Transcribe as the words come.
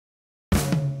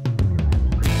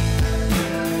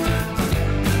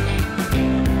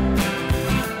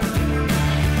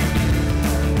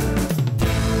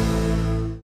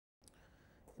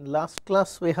last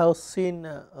class we have seen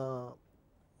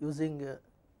using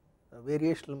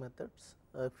variational methods,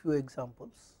 a few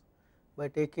examples by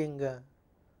taking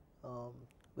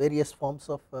various forms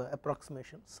of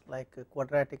approximations like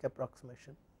quadratic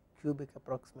approximation, cubic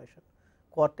approximation,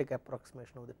 quartic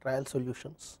approximation of the trial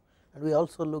solutions, and we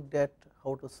also looked at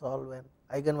how to solve an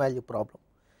eigenvalue problem.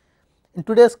 In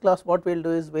today's class what we will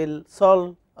do is we will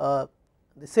solve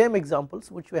the same examples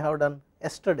which we have done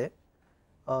yesterday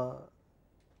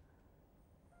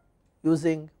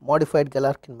using modified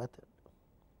Galerkin method.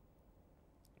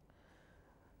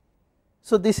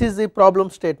 So this is the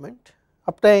problem statement: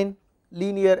 obtain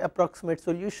linear approximate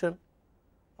solution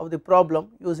of the problem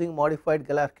using modified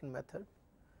Galerkin method,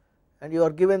 and you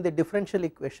are given the differential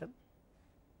equation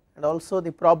and also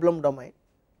the problem domain,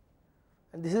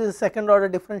 and this is a second order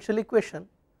differential equation.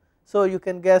 So you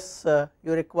can guess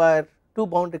you require two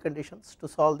boundary conditions to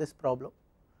solve this problem,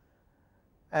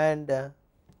 and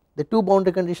the two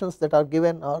boundary conditions that are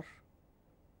given are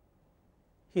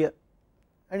here,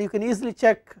 and you can easily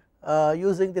check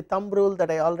using the thumb rule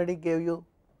that I already gave you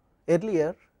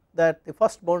earlier, that the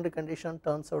first boundary condition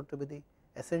turns out to be the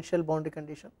essential boundary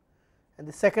condition and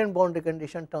the second boundary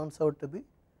condition turns out to be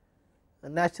a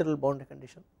natural boundary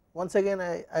condition. Once again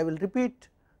I will repeat,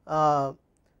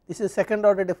 this is second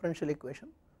order differential equation.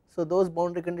 So those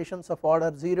boundary conditions of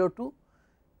order 0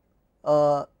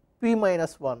 to p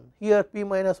minus 1, here p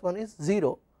minus 1 is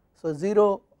 0. So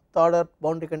 0th order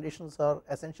boundary conditions are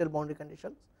essential boundary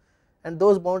conditions, and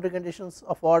those boundary conditions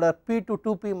of order p to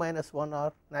 2p minus 1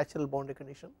 are natural boundary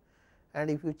condition. And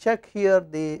if you check here,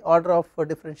 the order of a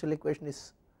differential equation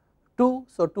is 2,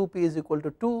 so 2p is equal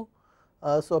to 2,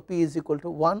 so p is equal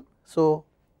to 1. So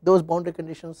those boundary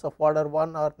conditions of order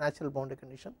 1 are natural boundary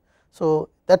condition. So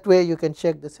that way you can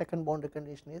check the second boundary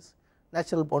condition is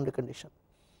natural boundary condition.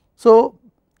 So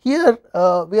here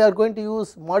we are going to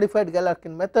use modified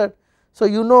Galerkin method. So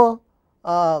you know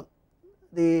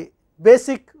the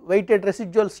basic weighted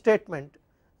residual statement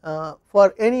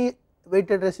for any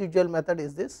weighted residual method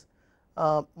is this: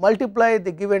 multiply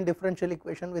the given differential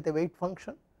equation with a weight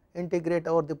function, integrate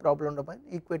over the problem domain,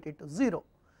 equate it to 0.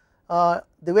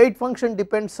 The weight function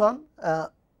depends on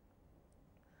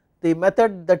the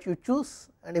method that you choose,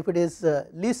 and if it is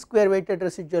least square weighted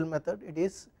residual method, it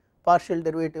is partial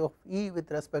derivative of E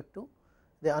with respect to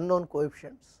the unknown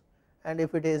coefficients, and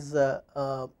if it is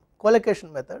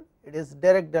collocation method, it is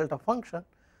direct delta function,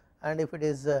 and if it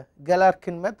is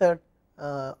Galerkin method,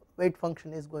 weight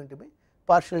function is going to be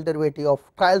partial derivative of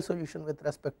trial solution with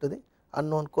respect to the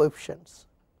unknown coefficients.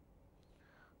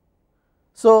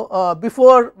 So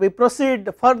before we proceed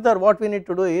further, what we need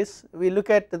to do is we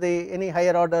look at the any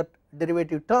higher order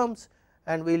derivative terms,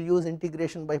 and we will use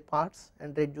integration by parts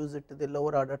and reduce it to the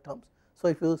lower order terms. So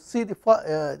if you see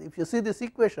this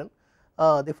equation,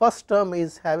 the first term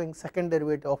is having second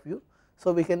derivative of u,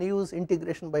 so we can use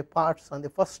integration by parts on the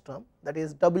first term, that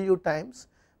is w times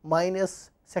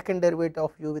minus second derivative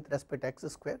of u with respect to x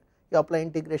square. You apply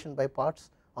integration by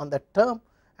parts on that term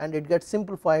and it gets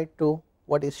simplified to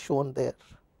what is shown there.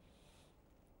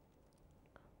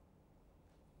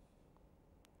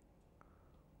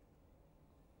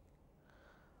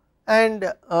 And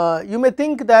you may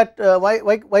think that why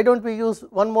do not we use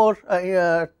one more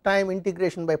time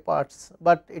integration by parts,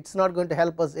 but it is not going to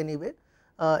help us anyway.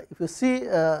 If you see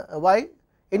why,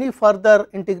 any further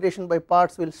integration by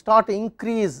parts will start to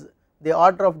increase the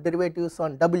order of derivatives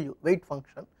on w, weight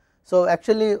function. So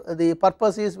actually the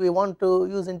purpose is we want to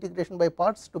use integration by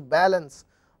parts to balance,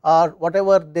 or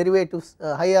whatever derivatives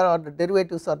higher order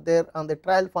derivatives are there on the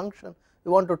trial function,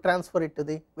 we want to transfer it to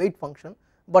the weight function,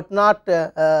 but not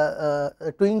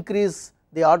to increase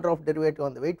the order of derivative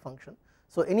on the weight function.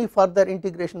 So any further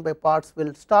integration by parts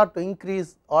will start to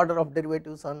increase order of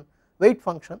derivatives on weight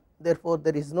function, therefore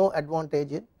there is no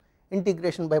advantage in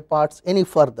integration by parts any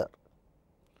further.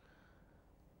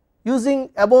 Using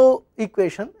above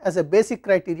equation as a basic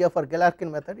criteria for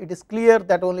Galerkin method, it is clear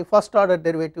that only first order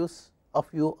derivatives of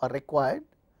u are required.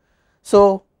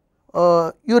 So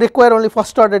you require only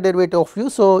first order derivative of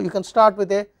u, so you can start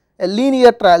with a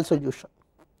linear trial solution.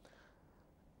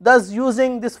 Thus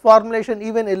using this formulation,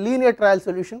 even a linear trial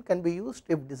solution can be used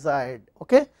if desired.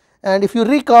 Okay, and if you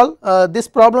recall, this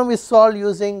problem is solved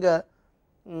using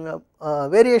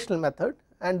variational method,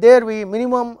 and there we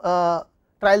minimum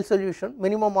trial solution,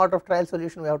 minimum order of trial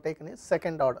solution we have taken is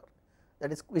second order,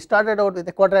 that is we started out with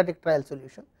a quadratic trial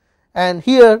solution, and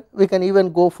here we can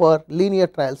even go for linear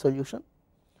trial solution.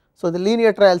 So the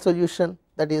linear trial solution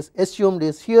that is assumed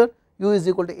is here u is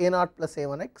equal to a0 plus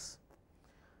a1x,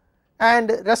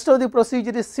 and rest of the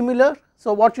procedure is similar.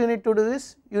 So what you need to do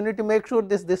is you need to make sure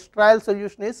this trial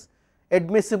solution is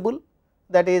admissible,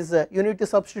 that is you need to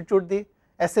substitute the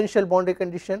essential boundary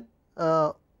condition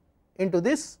into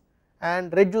this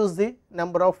and reduce the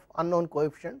number of unknown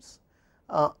coefficients.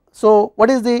 So what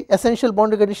is the essential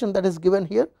boundary condition that is given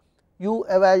here? U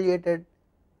evaluated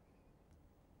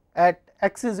at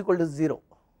x is equal to 0.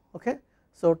 Okay.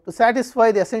 So to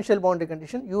satisfy the essential boundary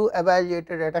condition, U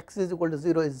evaluated at x is equal to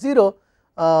 0 is 0.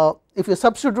 If you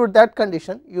substitute that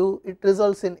condition, it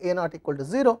results in a naught equal to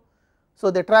 0.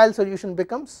 So the trial solution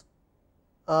becomes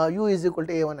U is equal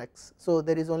to a1x. So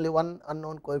there is only one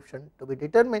unknown coefficient to be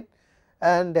determined,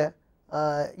 and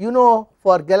you know,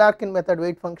 for Galerkin method,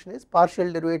 weight function is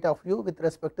partial derivative of U with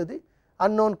respect to the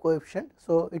unknown coefficient.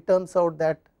 So it turns out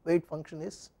that weight function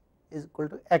is equal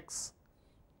to x.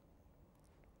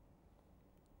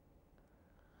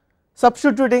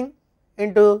 Substituting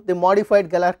into the modified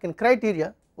Galerkin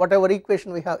criteria whatever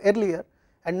equation we have earlier,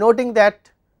 and noting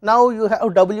that now you have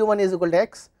W1 is equal to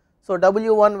x. So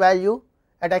W1 value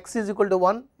at x is equal to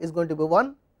 1 is going to be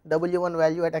 1, W1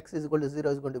 value at x is equal to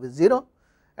 0 is going to be 0,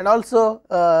 and also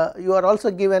you are also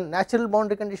given natural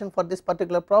boundary condition for this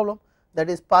particular problem, that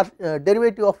is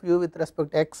derivative of U with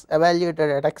respect to x evaluated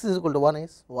at x is equal to 1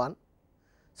 is 1.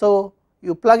 So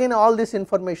you plug in all this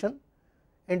information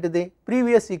into the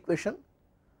previous equation.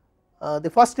 The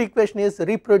first equation is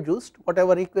reproduced,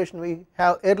 whatever equation we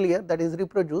have earlier, that is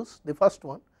reproduced, the first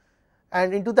one,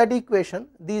 and into that equation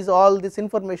all this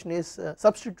information is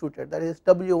substituted, that is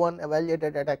W1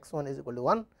 evaluated at x1 is equal to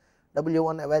 1,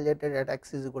 W1 evaluated at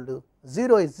x is equal to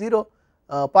 0 is 0,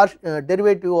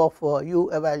 derivative of U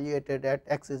evaluated at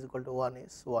x is equal to 1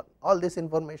 is 1. All this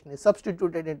information is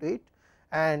substituted into it,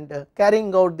 and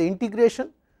carrying out the integration,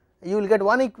 you will get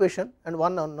one equation and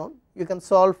one unknown. You can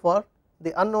solve for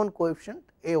the unknown coefficient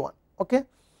a1. Okay.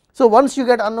 So once you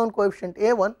get unknown coefficient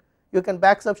a1, you can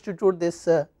back substitute this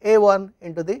a1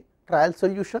 into the trial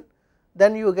solution,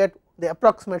 then you get the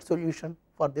approximate solution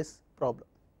for this problem.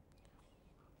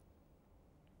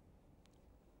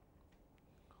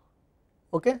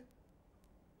 Okay.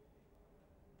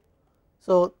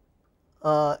 So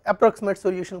approximate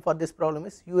solution for this problem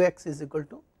is ux is equal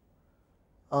to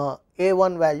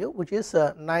a1 value, which is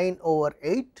 9 over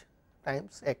 8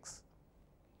 times x.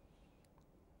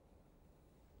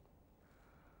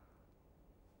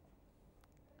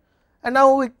 And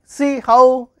now we see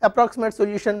how approximate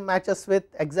solution matches with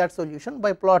exact solution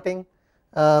by plotting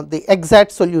the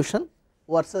exact solution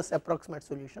versus approximate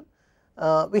solution.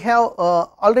 We have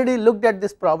already looked at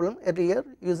this problem earlier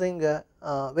using a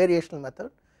variational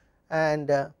method, and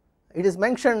it is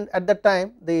mentioned at that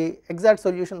time the exact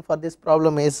solution for this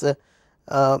problem is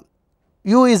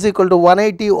U is equal to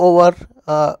 180 over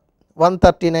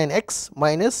 139x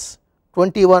minus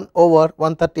 21 over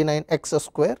 139x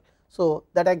square. So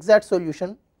that exact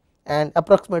solution and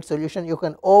approximate solution you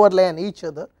can overlay on each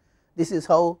other, this is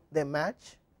how they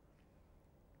match,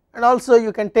 and also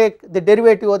you can take the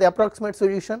derivative of the approximate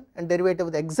solution and derivative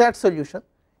of the exact solution,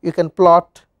 you can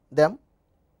plot them.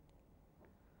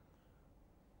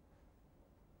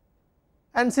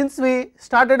 And since we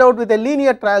started out with a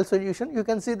linear trial solution, you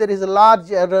can see there is a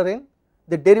large error in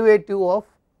the derivative of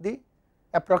the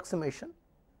approximation,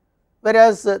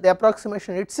 whereas the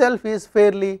approximation itself is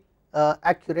fairly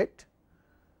accurate.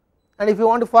 And if you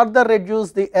want to further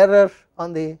reduce the error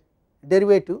on the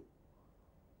derivative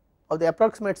of the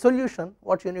approximate solution,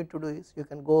 what you need to do is you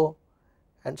can go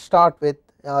and start with,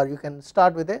 or you can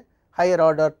start with a higher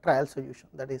order trial solution,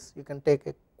 that is you can take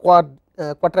a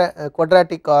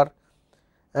quadratic or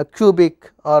a cubic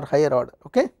or higher order.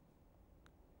 Okay.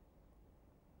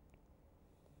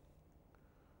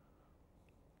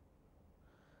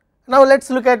 Now let us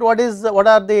look at what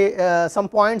are the some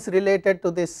points related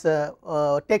to this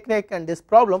technique and this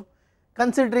problem.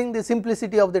 Considering the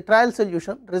simplicity of the trial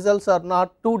solution, results are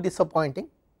not too disappointing,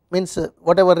 means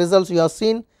whatever results you have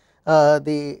seen,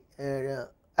 the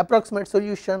approximate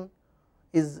solution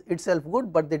is itself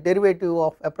good, but the derivative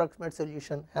of approximate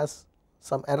solution has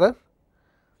some error.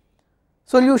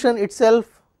 Solution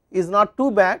itself is not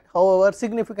too bad, however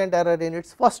significant error in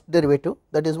its first derivative,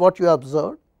 that is what you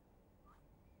observed,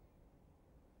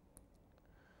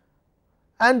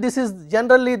 and this is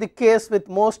generally the case with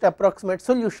most approximate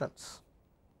solutions.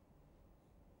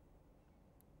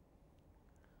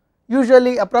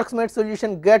 Usually approximate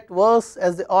solution get worse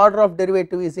as the order of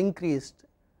derivative is increased.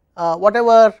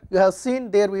 Whatever you have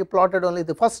seen there, we plotted only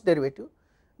the first derivative,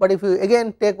 but if you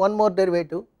again take one more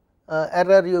derivative,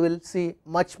 error you will see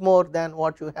much more than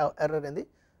what you have error in the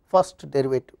first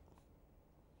derivative.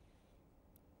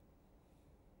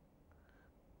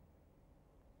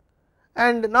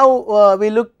 And now we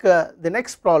look the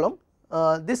next problem.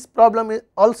 This problem is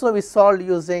also we solved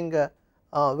using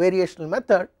variational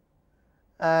method,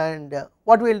 and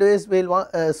what we will do is we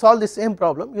will solve the same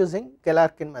problem using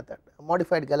Galerkin method,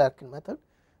 modified Galerkin method.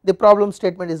 The problem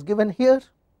statement is given here.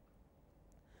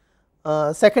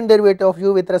 Second derivative of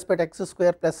u with respect to x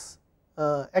square plus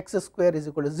x square is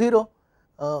equal to 0,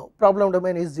 problem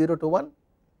domain is 0 to 1,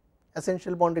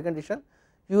 essential boundary condition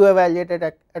u evaluated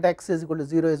at x is equal to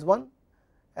 0 is 1,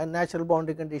 and natural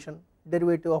boundary condition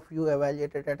derivative of u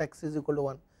evaluated at x is equal to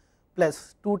 1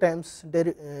 plus 2 times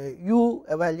u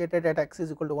evaluated at x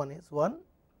is equal to 1 is 1.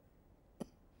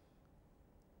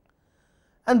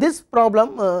 And this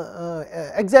problem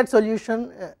exact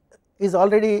solution is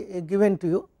already given to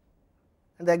you,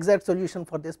 and the exact solution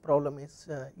for this problem is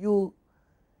u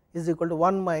is equal to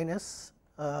 1 minus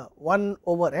 1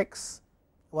 over x,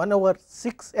 1 over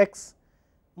 6x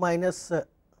minus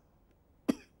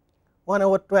 1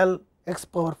 over 12 x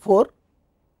power 4.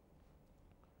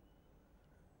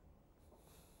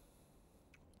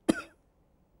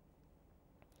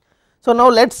 So now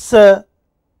let us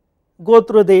go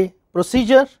through the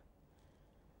procedure.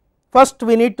 First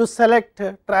we need to select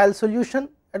trial solution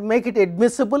and make it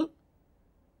admissible.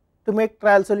 To make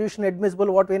trial solution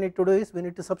admissible, what we need to do is we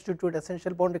need to substitute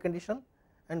essential boundary condition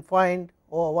and find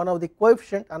one of the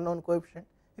coefficient, unknown coefficient,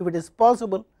 if it is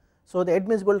possible. So the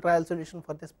admissible trial solution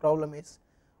for this problem is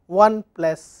 1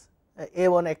 plus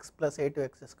a1x plus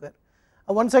a2x square.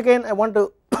 Once again I want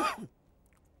to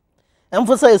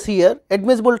emphasize here,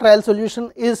 admissible trial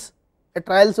solution is a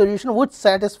trial solution which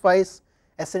satisfies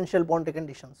essential boundary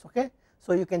conditions. Okay,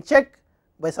 so you can check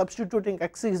by substituting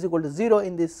x is equal to 0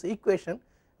 in this equation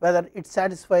whether it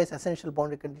satisfies essential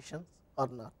boundary conditions or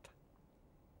not.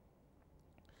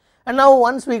 And now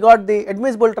once we got the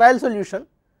admissible trial solution,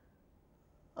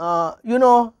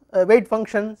 weight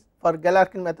functions for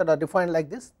Galerkin method are defined like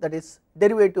this, that is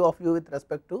derivative of u with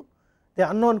respect to the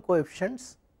unknown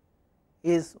coefficients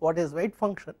is what is weight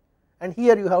function, and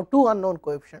here you have two unknown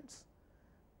coefficients,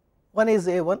 one is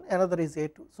a1, another is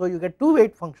a2. So you get two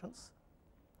weight functions,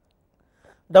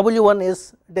 w1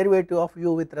 is derivative of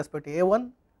u with respect to a1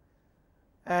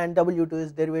 and w2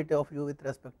 is derivative of u with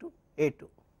respect to a2,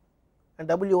 and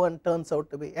w1 turns out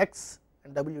to be x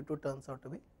and w2 turns out to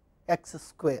be x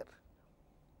square.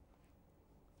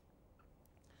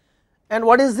 And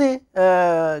what is the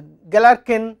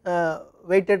Galerkin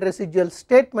weighted residual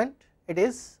statement? It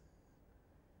is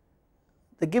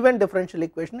the given differential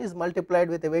equation is multiplied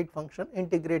with a weight function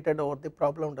integrated over the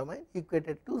problem domain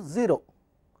equated to 0,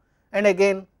 and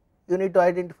again you need to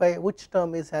identify which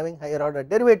term is having higher order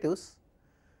derivatives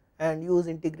and use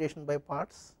integration by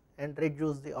parts and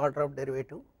reduce the order of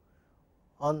derivative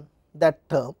on that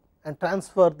term and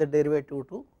transfer the derivative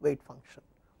to weight function.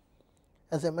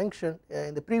 As I mentioned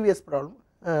in the previous problem,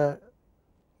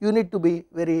 you need to be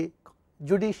very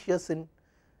judicious in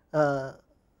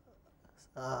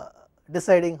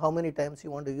deciding how many times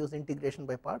you want to use integration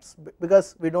by parts,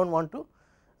 because we do not want to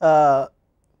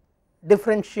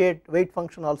differentiate weight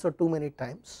function also too many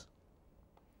times.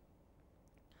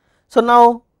 So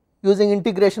now using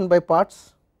integration by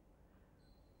parts,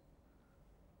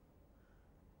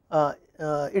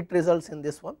 it results in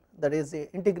this one, that is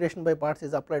the integration by parts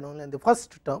is applied only in the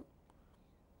first term.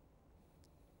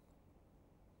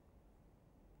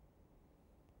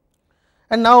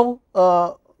 And now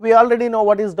we already know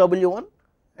what is w1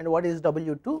 and what is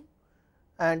w2,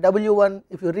 and w1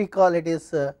 if you recall it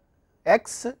is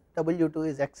x, w2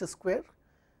 is x square.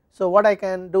 So what I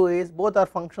can do is both are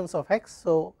functions of x,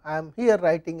 so I am here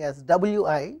writing as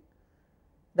wi,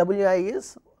 wi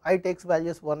is I takes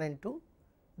values 1 and 2,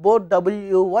 both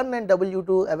w1 and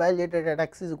w2 evaluated at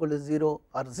x is equal to 0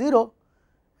 are 0,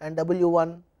 and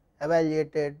w1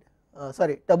 evaluated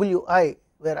wi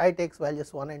where I takes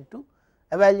values 1 and 2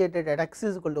 evaluated at x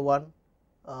is equal to 1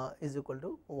 is equal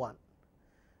to 1,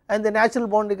 and the natural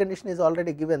boundary condition is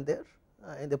already given there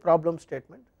in the problem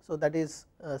statement. So that is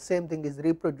same thing is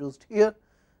reproduced here.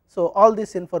 So all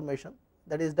this information,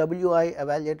 that is wi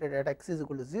evaluated at x is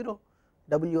equal to 0,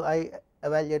 wi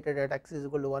evaluated at x is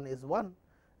equal to 1 is 1,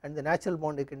 and the natural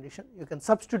boundary condition, you can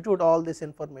substitute all this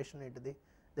information into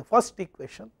the first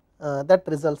equation, that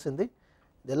results in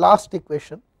the last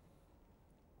equation.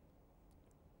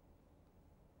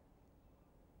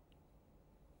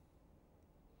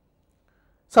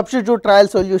 Substitute trial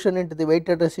solution into the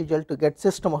weighted residual to get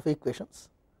system of equations.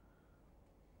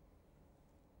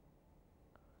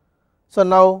 So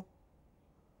now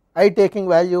I taking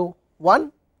value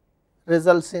 1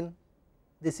 results in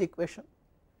this equation.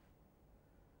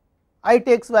 I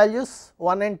takes values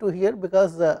 1 and 2 here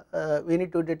because we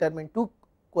need to determine two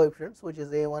coefficients which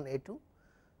is a1 a2.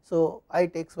 So I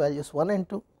takes values 1 and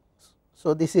 2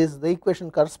 So, this is the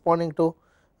equation corresponding to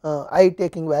I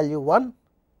taking value 1,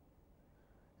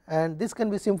 and this can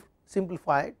be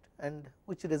simplified and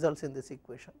which results in this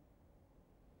equation.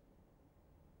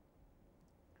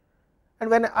 And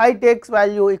when I takes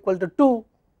value equal to 2,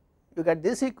 you get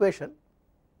this equation,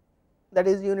 that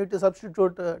is you need to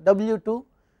substitute W2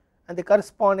 and the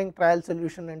corresponding trial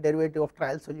solution and derivative of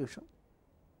trial solution,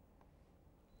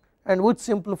 and which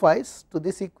simplifies to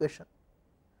this equation.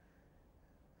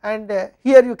 And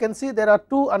here you can see there are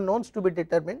two unknowns to be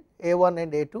determined, A1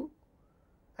 and A2,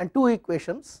 and two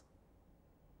equations.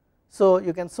 So,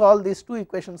 you can solve these two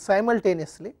equations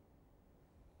simultaneously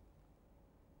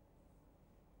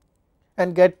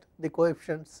and get the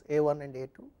coefficients A1 and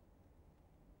A2.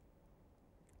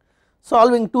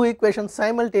 Solving two equations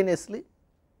simultaneously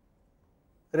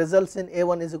results in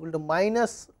A1 is equal to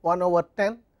minus 1 over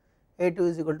 10, A2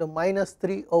 is equal to minus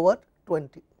 3 over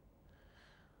 20.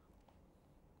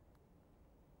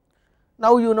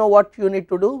 Now, you know what you need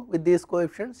to do with these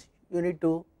coefficients, you need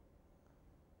to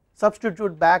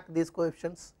substitute back these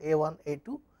coefficients A1,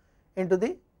 A2 into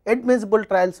the admissible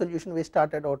trial solution we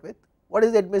started out with. What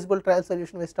is the admissible trial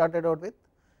solution we started out with?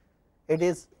 It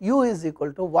is u is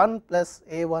equal to 1 plus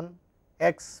A1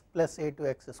 x plus A2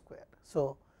 x square.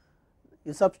 So,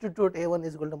 you substitute A1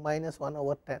 is equal to minus 1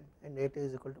 over 10 and A2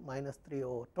 is equal to minus 3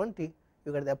 over 20,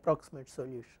 you get the approximate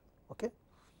solution. Okay.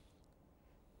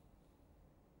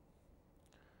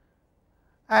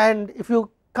 And if you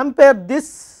compare this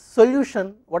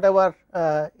solution whatever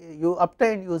you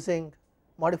obtained using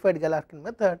modified Galerkin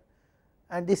method,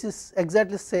 and this is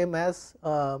exactly same as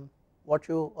what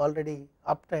you already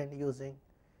obtained using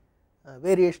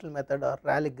variational method or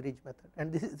Rayleigh-Grigg method,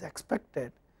 and this is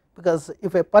expected because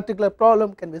if a particular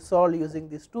problem can be solved using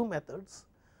these two methods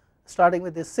starting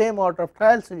with the same order of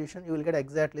trial solution, you will get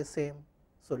exactly same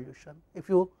solution. If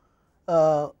you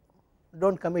do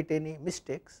not commit any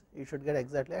mistakes, you should get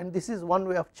exactly, and this is one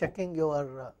way of checking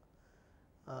your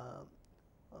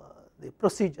the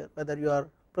procedure, whether your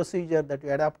procedure that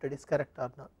you adopted is correct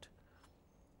or not.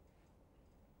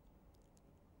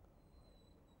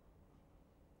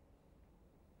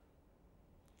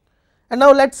 And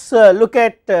now let us look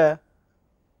at to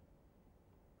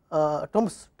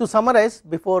summarize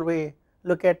before we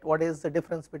look at what is the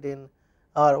difference between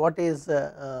or what is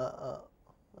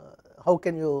how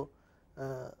can you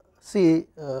see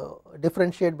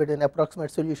differentiate between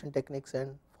approximate solution techniques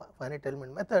and finite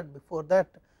element method. Before that,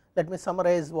 let me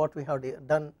summarize what we have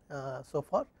done so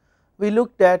far. We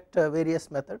looked at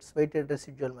various methods, weighted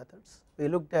residual methods, we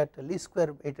looked at least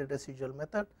square weighted residual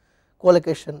method,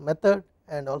 collocation method,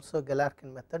 and also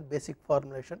Galerkin method, basic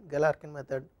formulation, Galerkin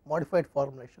method, modified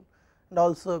formulation, and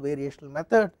also variational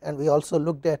method, and we also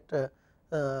looked at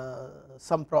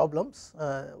some problems,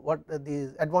 what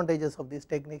the advantages of these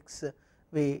techniques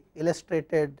we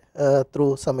illustrated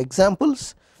through some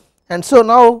examples. And so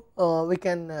now we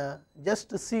can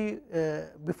just see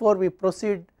before we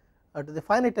proceed to the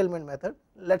finite element method,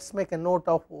 let us make a note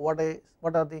of what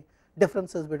are the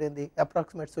differences between the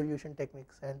approximate solution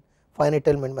techniques and finite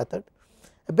element method.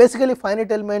 Basically,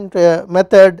 finite element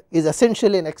method is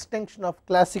essentially an extension of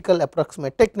classical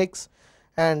approximate techniques,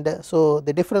 and so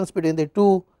the difference between the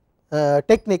two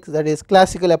techniques, that is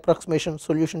classical approximation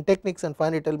solution techniques and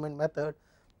finite element method,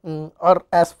 are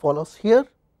as follows here.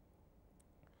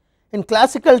 In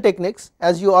classical techniques,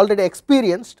 as you already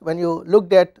experienced when you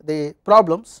looked at the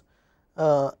problems,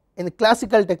 in the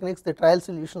classical techniques the trial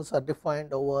solutions are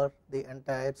defined over the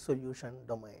entire solution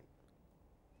domain.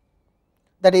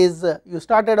 That is you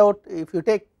started out, if you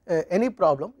take any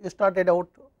problem, you started out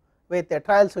with a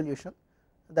trial solution,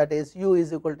 that is u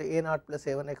is equal to a naught plus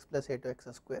a1 x plus a2 x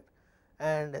square,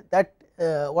 and that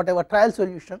whatever trial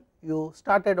solution you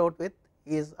started out with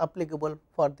is applicable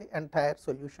for the entire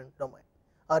solution domain,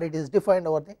 or it is defined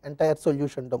over the entire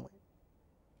solution domain.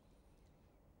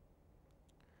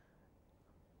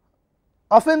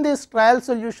 Often this trial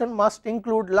solution must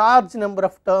include large number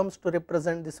of terms to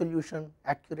represent the solution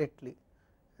accurately.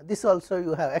 This also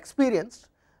you have experienced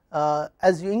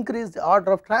as you increase the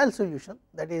order of trial solution,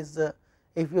 that is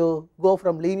if you go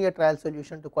from linear trial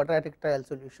solution to quadratic trial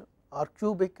solution or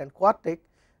cubic and quartic,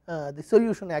 the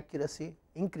solution accuracy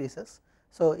increases.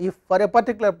 So, if for a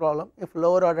particular problem, if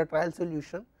lower order trial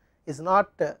solution is not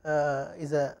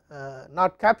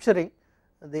not capturing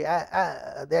the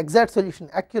exact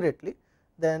solution accurately,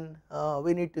 then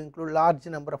we need to include large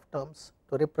number of terms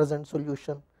to represent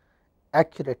solution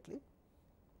accurately.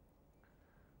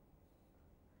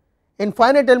 In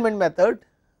finite element method,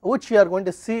 which we are going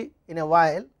to see in a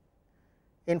while,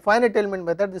 in finite element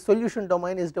method the solution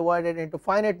domain is divided into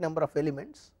finite number of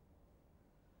elements,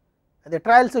 and the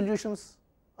trial solutions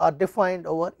are defined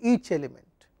over each element.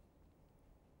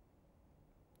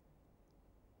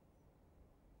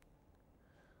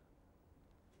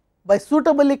 By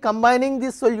suitably combining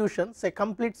these solutions, a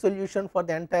complete solution for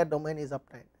the entire domain is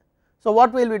obtained. So,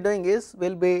 what we will be doing is we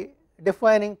will be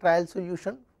defining trial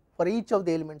solution for each of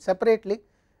the elements separately,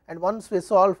 and once we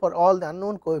solve for all the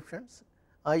unknown coefficients,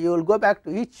 you will go back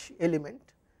to each element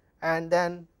and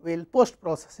then we will post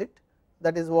process it.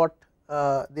 That is what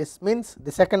this means.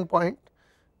 The second point,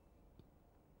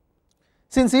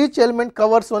 since each element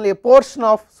covers only a portion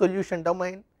of solution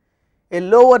domain, a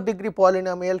lower degree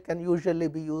polynomial can usually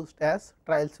be used as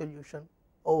trial solution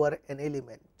over an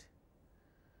element.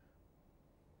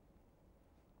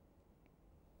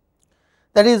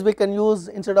 That is, we can use,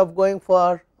 instead of going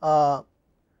for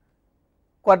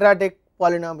quadratic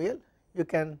polynomial, you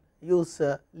can use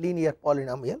linear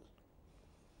polynomial.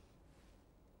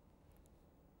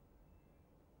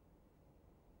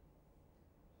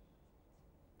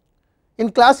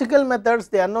 In classical methods,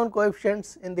 the unknown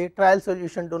coefficients in the trial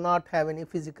solution do not have any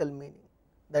physical meaning.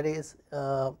 That is,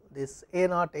 this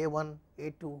A0, A1,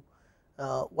 A2,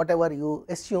 whatever you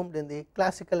assumed in the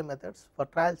classical methods for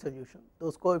trial solution,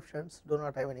 those coefficients do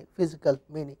not have any physical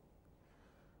meaning.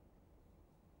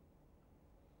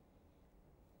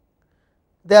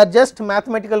 They are just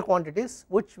mathematical quantities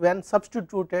which, when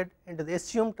substituted into the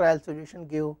assumed trial solution,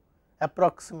 give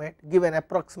an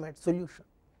approximate solution.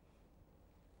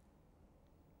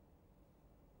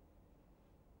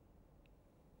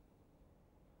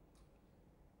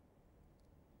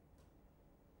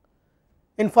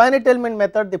 In finite element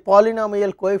method, the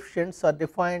polynomial coefficients are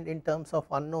defined in terms of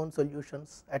unknown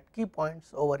solutions at key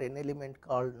points over an element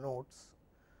called nodes.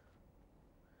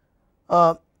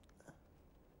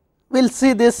 We will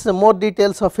see this more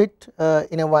details of it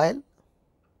in a while.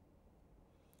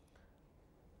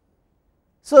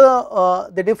 So,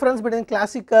 the difference between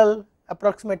classical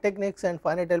approximate techniques and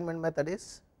finite element method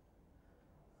is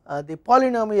the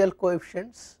polynomial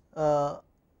coefficients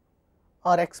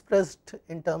are expressed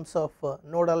in terms of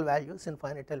nodal values in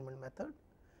finite element method.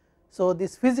 So,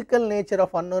 this physical nature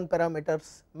of unknown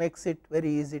parameters makes it very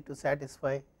easy to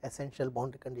satisfy essential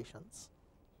boundary conditions.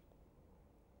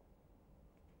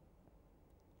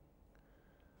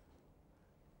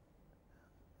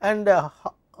 And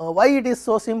why it is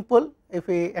so simple if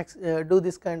we do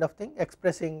this kind of thing,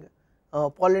 expressing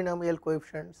polynomial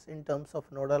coefficients in terms of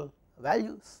nodal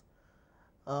values.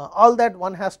 All that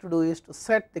one has to do is to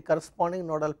set the corresponding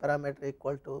nodal parameter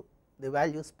equal to the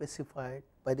value specified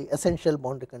by the essential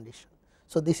boundary condition.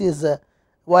 So, this is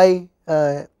why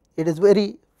it is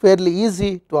very fairly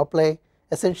easy to apply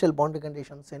essential boundary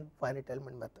conditions in finite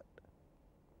element method.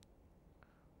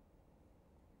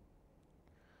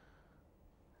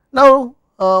 Now,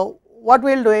 what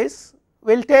we will do is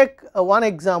we will take one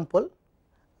example,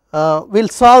 we will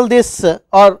solve this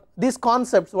or these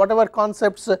concepts, whatever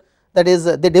concepts, that is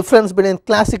the difference between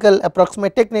classical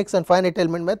approximate techniques and finite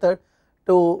element method.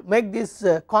 To make these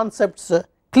concepts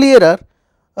clearer,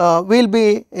 we will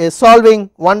be solving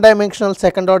one dimensional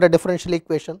second order differential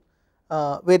equation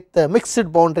with mixed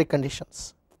boundary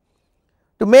conditions.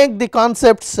 To make the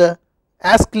concepts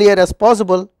as clear as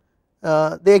possible,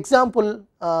 the example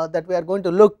that we are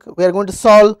going to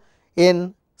solve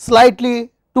in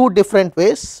slightly two different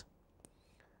ways.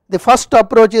 The first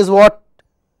approach is what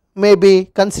may be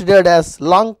considered as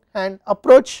longhand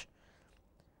approach,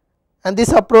 and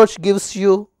this approach gives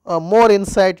you more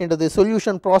insight into the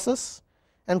solution process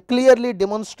and clearly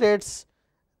demonstrates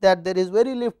that there is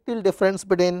very little difference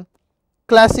between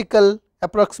classical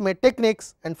approximate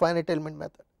techniques and finite element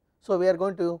method. So, we are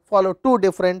going to follow two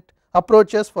different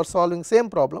approaches for solving same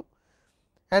problem,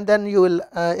 and then you will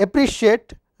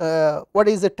appreciate what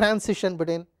is the transition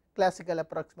between classical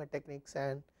approximate techniques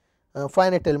and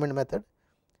finite element method.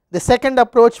 The second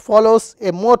approach follows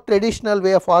a more traditional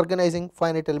way of organizing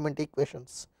finite element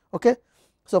equations. Okay.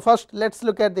 So, first let us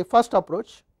look at the first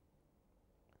approach.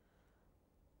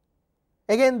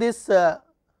 Again, this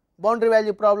boundary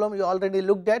value problem you already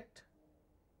looked at,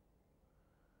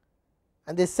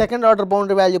 and this second order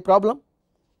boundary value problem,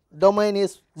 domain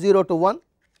is 0 to 1,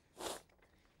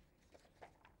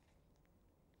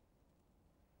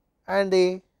 and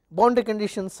the boundary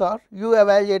conditions are u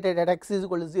evaluated at x is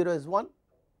equal to 0 is 1,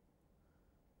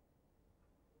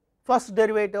 first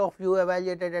derivative of u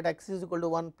evaluated at x is equal to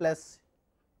 1 plus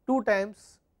 2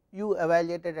 times u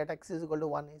evaluated at x is equal to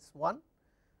 1 is 1.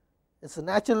 It is a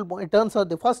natural, it turns out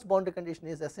the first boundary condition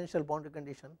is essential boundary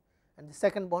condition and the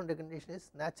second boundary condition is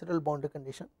natural boundary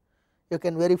condition. You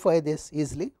can verify this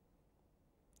easily,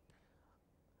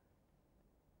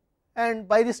 and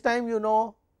by this time you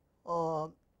know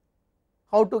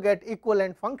how to get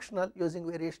equivalent functional using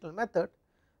variational method.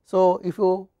 So, if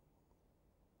you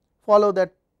follow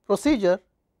that procedure,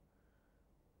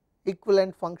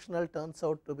 equivalent functional turns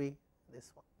out to be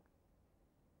this one.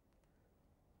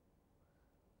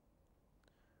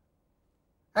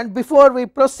 And before we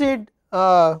proceed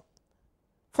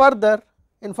further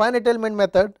in finite element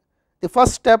method, the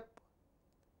first step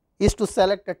is to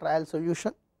select a trial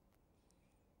solution.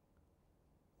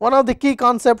 One of the key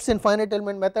concepts in finite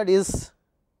element method is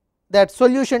that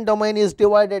solution domain is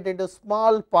divided into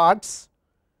small parts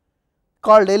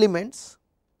called elements,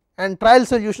 and trial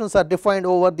solutions are defined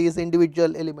over these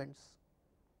individual elements.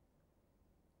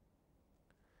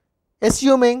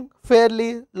 Assuming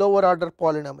fairly lower order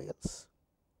polynomials.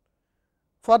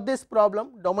 For this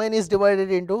problem, domain is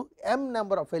divided into m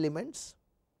number of elements,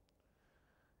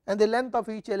 and the length of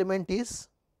each element is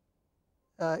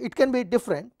it can be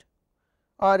different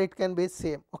or it can be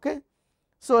same. Okay.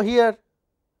 So, here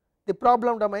the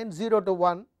problem domain 0 to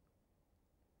 1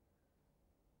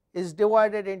 is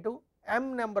divided into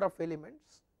m number of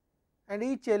elements, and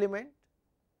each element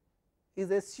is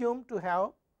assumed to have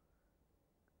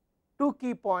 2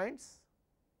 key points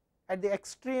at the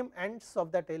extreme ends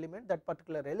of that element, that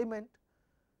particular element.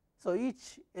 So,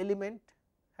 each element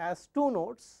has 2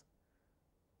 nodes,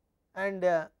 and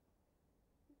there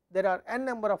are n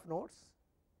number of nodes,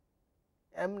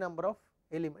 m number of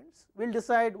elements. We will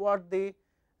decide what the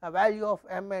value of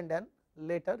m and n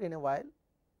later in a while,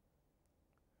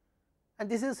 and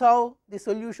this is how the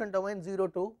solution domain 0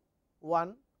 to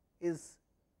 1 is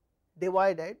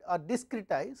divided or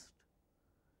discretized.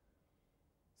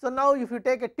 So, now if you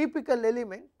take a typical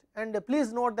element, and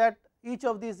please note that each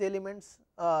of these elements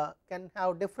can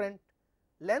have different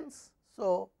lengths.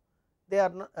 So, they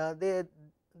are there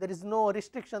is no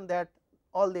restriction that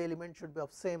all the elements should be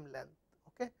of same length.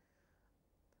 Okay.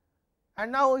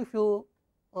 And now if you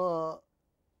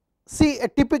see a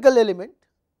typical element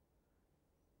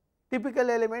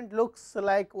looks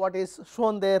like what is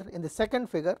shown there in the second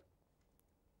figure.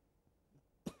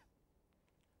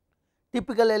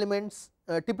 Typical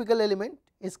element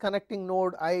is connecting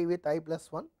node I with I plus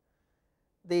 1.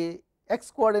 The x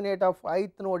coordinate of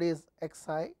ith node is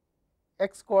xi,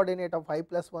 x coordinate of I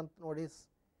plus 1 node is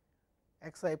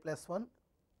xi plus 1.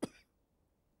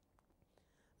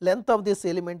 Length of this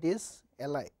element is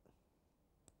Li.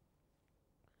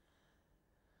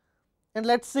 And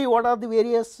let us see what are the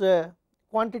various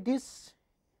quantities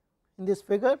in this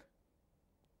figure.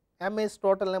 M is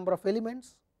total number of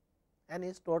elements, n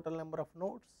is total number of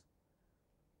nodes,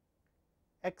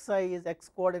 xi is x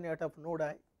coordinate of node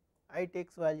I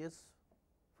takes values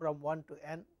from 1 to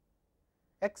n,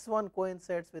 x1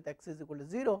 coincides with x is equal to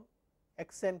 0,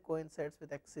 xn coincides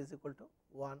with x is equal to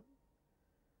 1,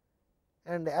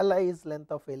 and Li is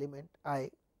length of element I,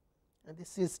 and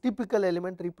this is typical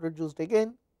element reproduced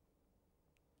again.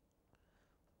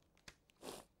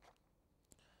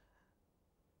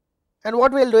 And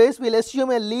what we will do is we will assume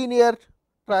a linear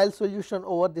trial solution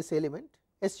over this element,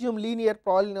 assume linear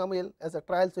polynomial as a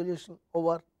trial solution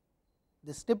over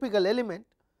this typical element.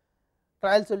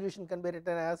 Trial solution can be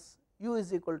written as u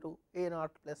is equal to a naught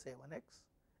plus a1x,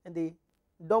 and the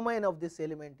domain of this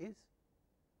element is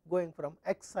going from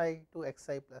xi to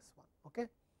xi plus 1. Okay.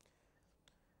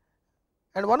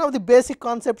 And one of the basic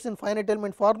concepts in finite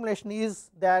element formulation is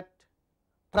that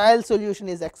trial solution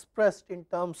is expressed in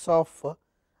terms of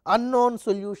unknown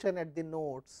solution at the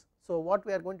nodes. So, what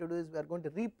we are going to do is we are going to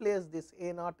replace this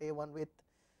a naught a1 with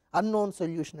unknown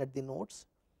solution at the nodes.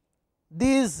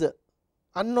 These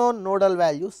unknown nodal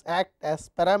values act as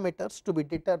parameters to be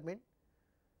determined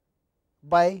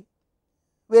by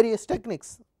various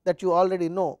techniques that you already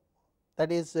know,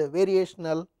 that is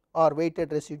variational or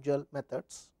weighted residual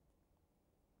methods.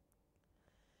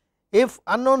 If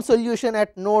unknown solution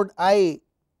at node I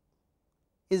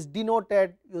is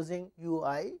denoted using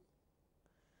ui,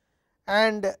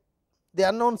 and the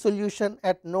unknown solution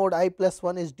at node I plus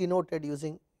 1 is denoted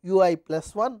using ui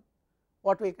plus 1,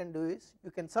 what we can do is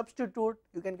you can substitute,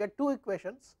 you can get 2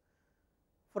 equations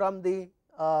from the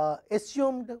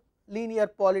assumed linear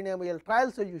polynomial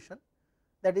trial solution,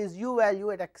 that is u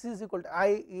value at x is equal to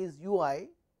I is ui,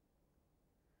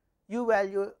 u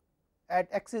value at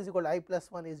x is equal to I plus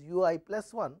 1 is ui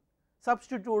plus 1.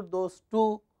 Substitute those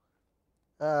 2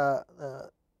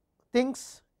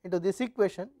 things into this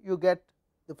equation, you get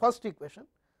the first equation,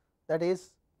 that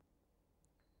is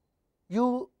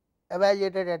u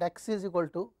evaluated at x is equal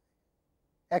to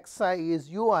xi is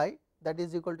ui, that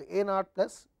is equal to a naught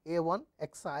plus a1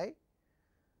 xi.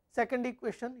 Second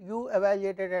equation, u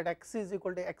evaluated at x is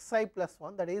equal to xi plus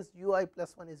 1, that is ui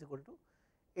plus 1 is equal to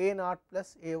a naught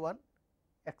plus a1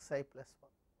 xi plus 1.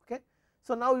 Okay.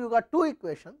 So, now you got two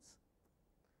equations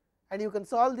and you can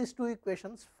solve these two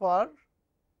equations for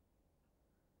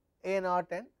a naught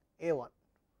and a 1.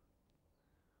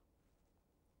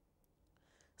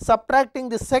 Subtracting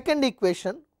the second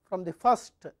equation from the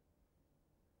first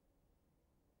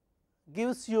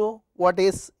gives you what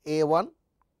is a 1,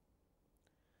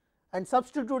 and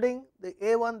substituting the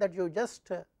a 1 that you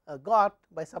just got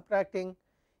by subtracting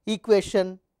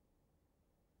equation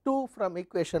 2 from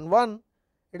equation 1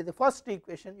 into the first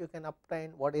equation, you can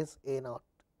obtain what is a naught.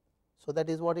 So, that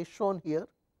is what is shown here.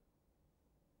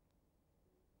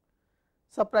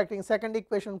 Subtracting second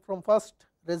equation from first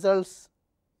results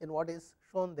in what is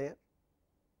shown there,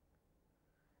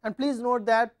 and please note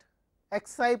that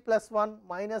xi plus 1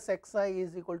 minus xi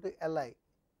is equal to Li.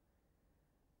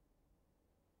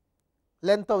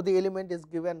 Length of the element is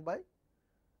given by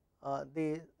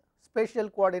the spatial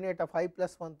coordinate of I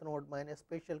plus 1th node minus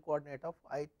spatial coordinate of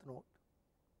ith node,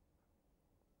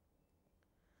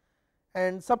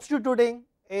 and substituting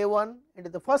a 1 into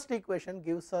the first equation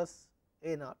gives us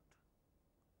a naught.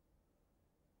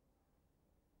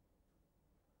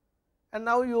 And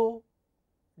now you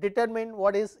determine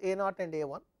what is a naught and a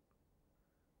 1.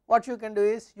 What you can do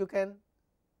is you can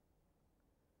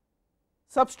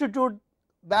substitute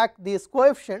back these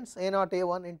coefficients a naught a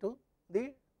 1 into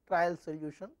the trial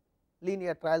solution,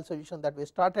 linear trial solution that we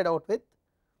started out with,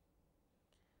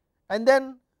 and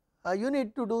then you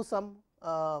need to do some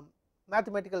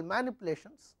mathematical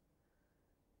manipulations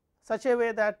such a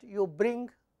way that you bring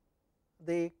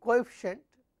the coefficient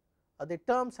or the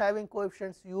terms having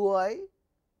coefficients ui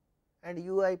and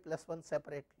ui plus 1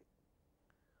 separately.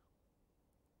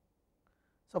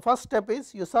 So, first step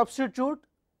is you substitute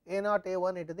a naught a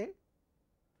 1 into the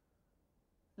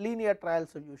linear trial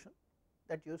solution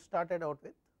that you started out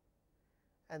with,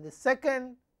 and the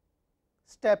second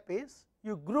step is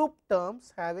you group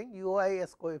terms having ui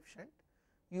as coefficient,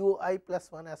 ui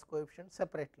plus 1 as coefficient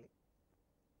separately.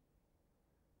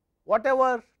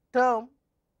 Whatever term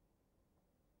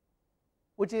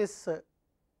which is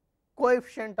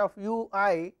coefficient of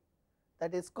ui,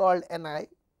 that is called ni,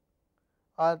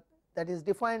 or that is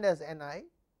defined as ni,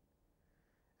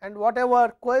 and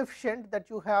whatever coefficient that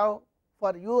you have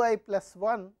for ui plus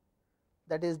 1,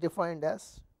 that is defined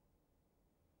as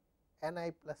ni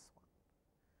plus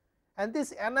 1, and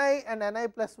this ni and ni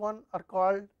plus 1 are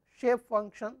called shape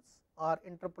functions or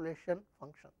interpolation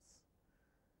functions,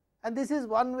 and this is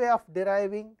one way of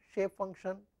deriving shape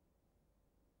function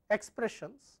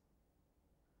expressions,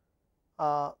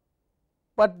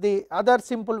 but the other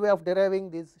simple way of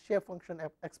deriving these shape function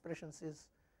expressions is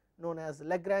known as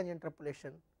Lagrange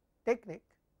interpolation technique.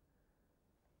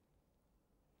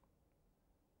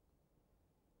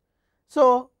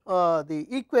 So, the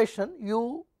equation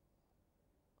u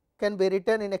can be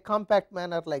written in a compact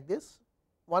manner like this.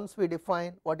 Once we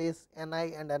define what is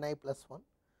ni and ni plus 1,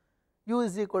 u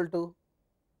is equal to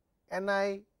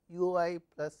ni ui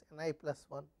plus ni plus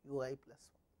 1 ui plus 1.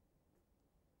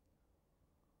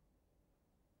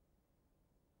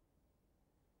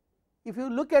 If you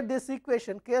look at this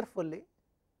equation carefully,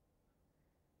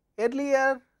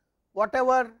 earlier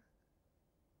whatever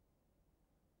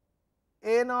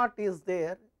a naught is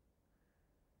there,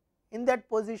 in that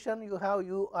position you have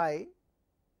ui,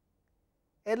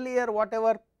 earlier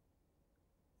whatever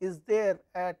is there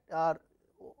at or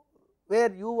where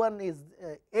u1 is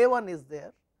a1 is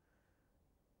there,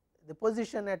 the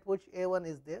position at which a1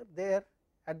 is there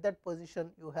at that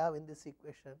position you have in this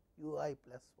equation ui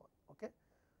plus 1. Okay.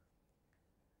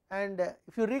 And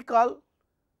if you recall,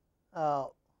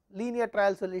 linear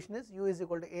trial solution is u is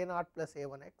equal to a naught plus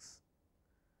a1 x,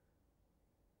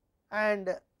 and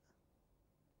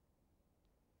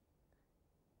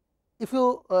if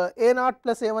you a naught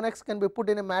plus a1 x can be put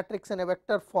in a matrix in a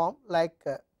vector form like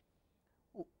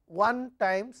 1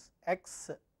 times x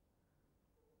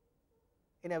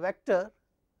in a vector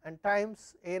and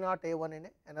times a naught a1 in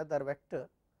another vector,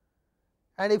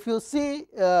 and if you see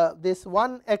this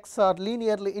 1 x are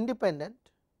linearly independent,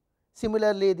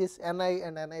 similarly this ni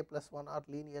and ni plus 1 are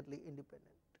linearly independent.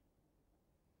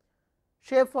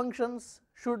 Shape functions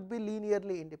should be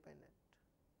linearly independent,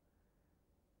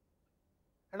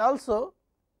 and also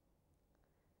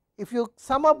if you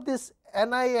sum up this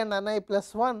ni and ni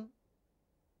plus 1,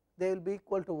 they will be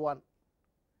equal to 1.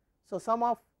 So, sum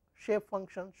of shape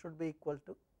function should be equal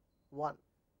to 1,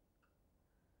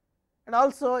 and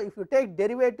also if you take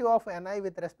derivative of ni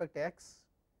with respect to x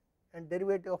and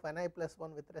derivative of ni plus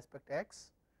 1 with respect to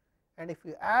x, and if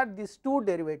you add these two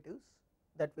derivatives,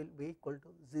 that will be equal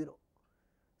to 0.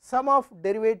 Sum of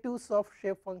derivatives of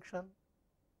shape functions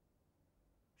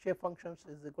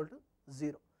is equal to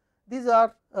 0. These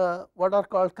are what are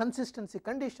called consistency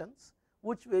conditions,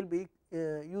 which we will be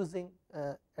using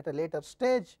at a later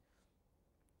stage.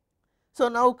 So,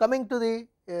 now coming to the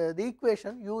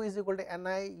equation, u is equal to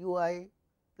ni ui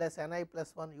plus ni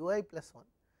plus 1 ui plus 1.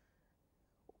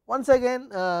 Once again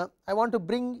I want to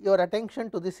bring your attention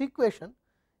to this equation.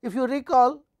 If you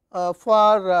recall,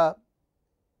 for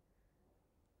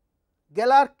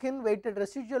Galerkin weighted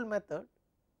residual method,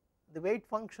 the weight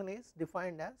function is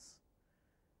defined as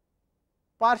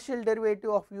partial derivative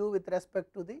of u with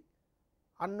respect to the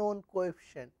unknown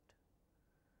coefficient.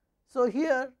 So,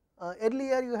 here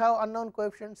earlier you have unknown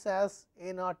coefficients as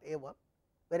a naught a 1,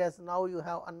 whereas now you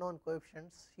have unknown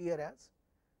coefficients here as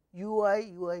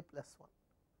ui plus 1.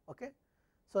 Okay.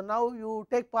 So, now you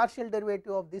take partial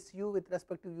derivative of this u with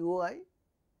respect to ui,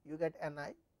 you get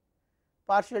ni,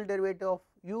 partial derivative of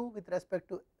u with respect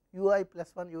to ui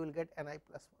plus 1, you will get ni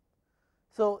plus 1.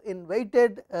 So, in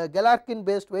weighted Galerkin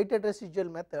based weighted residual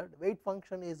method, weight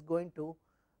function is going to,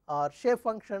 or shape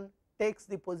function takes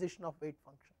the position of weight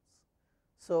functions.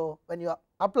 So, when you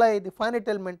apply the finite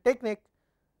element technique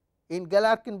in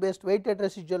Galerkin based weighted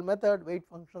residual method, weight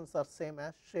functions are same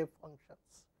as shape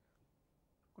functions.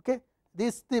 Okay.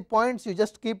 These the points you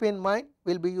just keep in mind,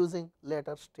 we will be using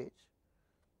later stage.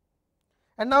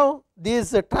 And now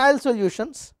these trial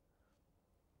solutions,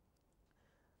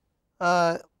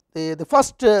 the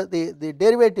first the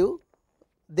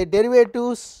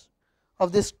derivatives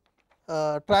of this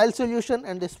trial solution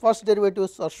and this first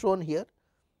derivatives are shown here.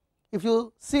 If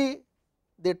you see,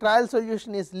 the trial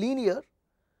solution is linear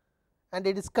and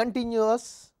it is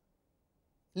continuous,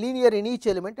 linear in each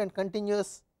element and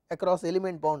continuous across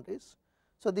element boundaries.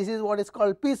 So, this is what is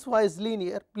called piecewise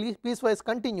linear, piecewise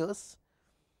continuous,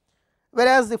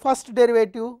 whereas the first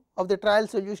derivative of the trial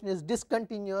solution is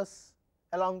discontinuous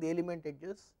along the element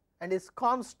edges and is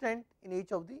constant in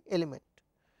each of the element.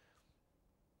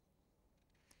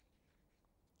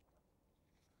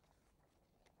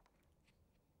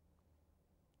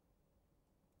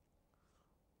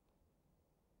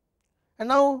 And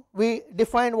now we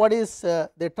define what is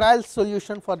the trial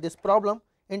solution for this problem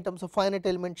in terms of finite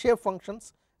element shape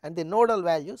functions and the nodal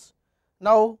values.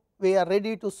 Now we are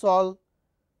ready to solve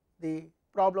the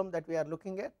problem that we are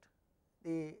looking at.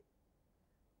 The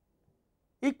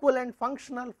equivalent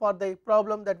functional for the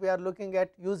problem that we are looking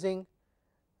at using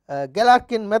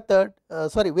Galerkin method,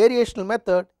 variational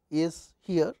method is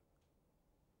here.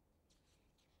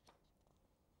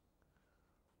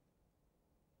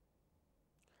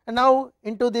 And now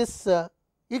into this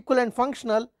equivalent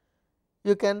functional,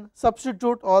 you can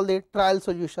substitute all the trial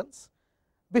solutions.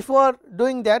 Before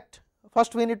doing that,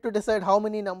 first we need to decide how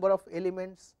many number of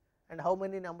elements and how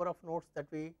many number of nodes that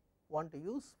we want to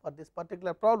use for this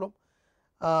particular problem.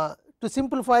 To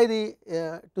simplify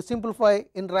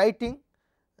in writing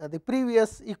the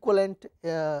previous equivalent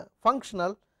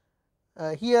functional,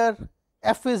 here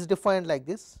f is defined like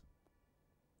this.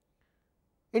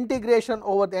 Integration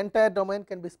over the entire domain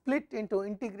can be split into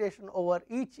integration over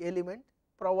each element,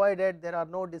 provided there are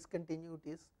no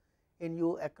discontinuities in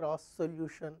u across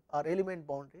solution or element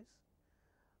boundaries.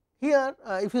 Here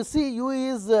if you see, u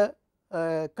is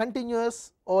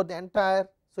continuous over the entire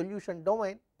solution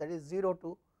domain, that is 0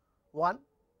 to 1.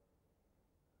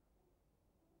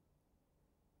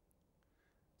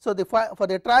 So, for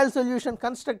the trial solution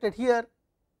constructed here,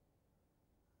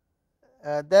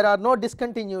 there are no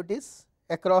discontinuities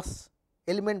across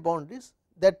element boundaries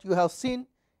that you have seen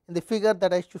in the figure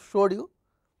that I showed you.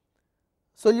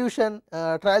 Solution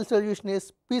trial solution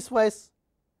is piecewise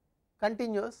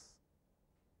continuous.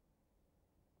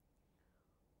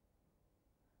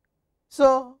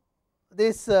 So,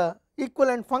 this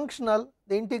equivalent functional,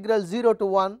 the integral 0 to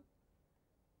 1,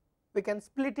 we can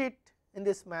split it in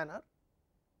this manner,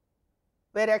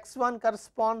 where x1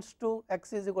 corresponds to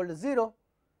x is equal to 0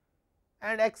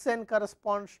 and xn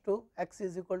corresponds to x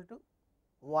is equal to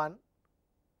 1,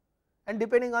 and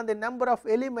depending on the number of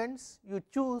elements you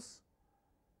choose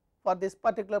for this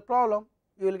particular problem,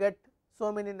 you will get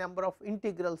so many number of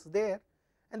integrals there,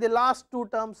 and the last two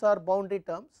terms are boundary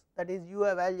terms, that is u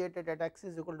evaluated at x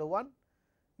is equal to 1,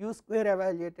 u square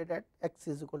evaluated at x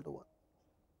is equal to 1.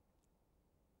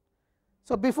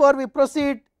 So, before we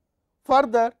proceed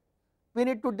further, we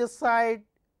need to decide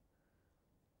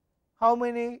how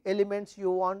many elements you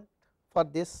want for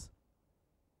this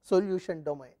solution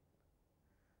domain.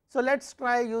 So, let us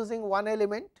try using one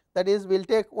element, that is we will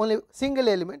take only single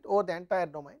element over the entire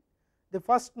domain. The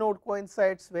first node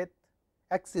coincides with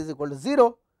x is equal to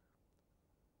 0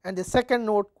 and the second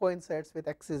node coincides with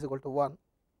x is equal to 1.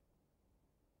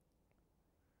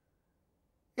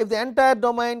 if the entire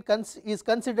domain is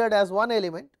considered as one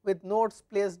element with nodes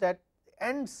placed at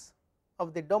ends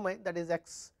of the domain, that is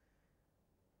x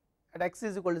at x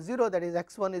is equal to 0, that is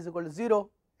x1 is equal to 0,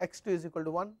 x2 is equal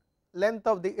to 1, length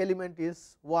of the element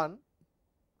is 1.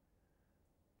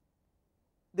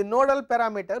 The nodal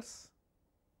parameters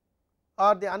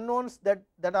or the unknowns that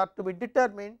are to be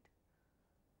determined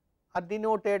are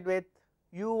denoted with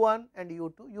u1 and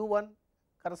u2. u1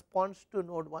 corresponds to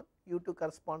node 1, u2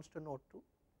 corresponds to node 2.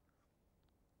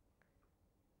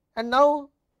 And now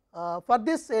for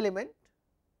this element,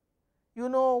 you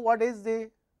know what is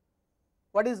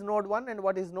node 1 and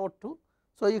what is node 2.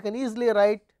 So, you can easily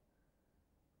write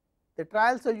the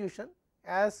trial solution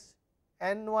as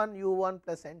n1 u1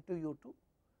 plus n2 u2,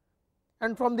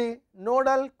 and from the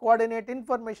nodal coordinate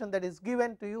information that is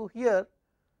given to you here,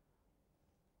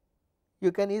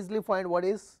 you can easily find what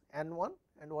is n1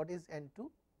 and what is n2.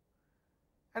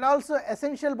 And also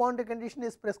essential boundary condition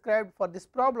is prescribed for this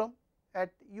problem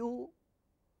at u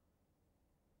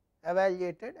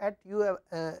evaluated at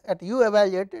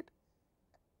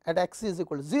x is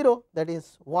equal to 0, that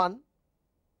is 1.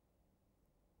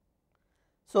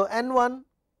 So, n1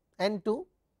 n2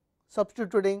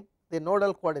 substituting the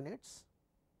nodal coordinates,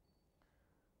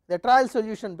 the trial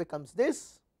solution becomes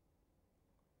this.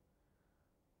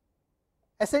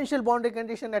 Essential boundary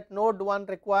condition at node 1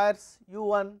 requires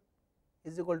u1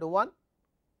 is equal to 1.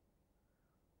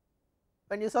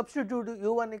 When you substitute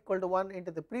u1 equal to 1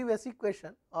 into the previous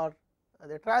equation or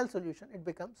the trial solution, it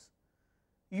becomes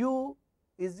u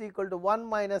is equal to 1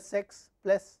 minus x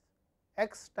plus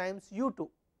x times u2,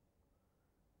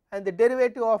 and the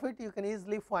derivative of it you can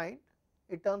easily find,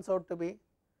 it turns out to be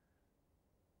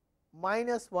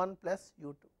minus 1 plus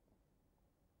u2.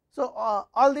 So,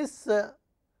 all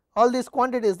these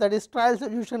quantities, that is trial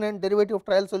solution and derivative of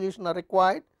trial solution, are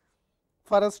required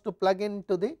for us to plug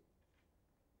into the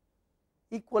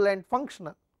equivalent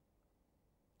functional.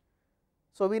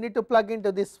 So, we need to plug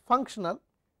into this functional.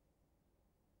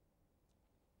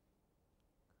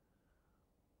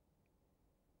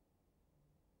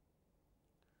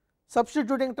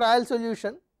 Substituting trial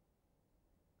solution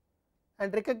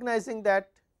and recognizing that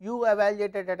u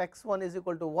evaluated at x1 is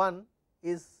equal to 1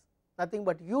 is nothing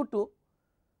but u2,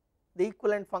 the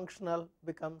equivalent functional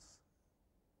becomes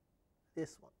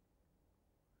this one.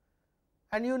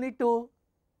 And you need to,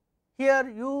 here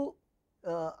u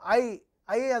I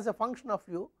as a function of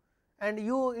u and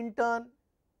u in turn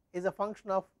is a function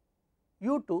of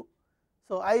u2.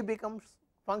 So, I becomes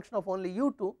function of only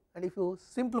u2, and if you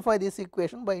simplify this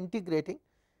equation by integrating,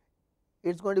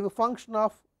 it is going to be function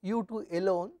of u2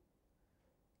 alone.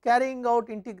 Carrying out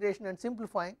integration and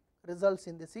simplifying results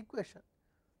in this equation.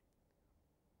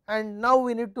 And now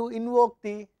we need to invoke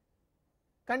the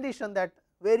condition that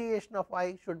variation of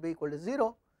I should be equal to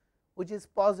 0, which is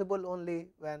possible only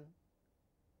when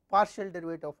partial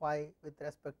derivative of I with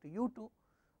respect to u2,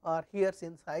 or here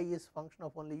since I is function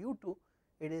of only u2,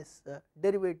 it is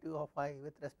derivative of I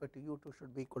with respect to u2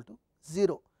 should be equal to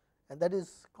 0, and that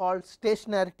is called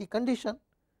stationarity condition.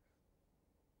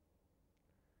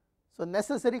 So,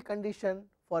 necessary condition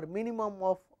for minimum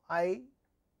of I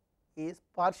is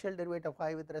partial derivative of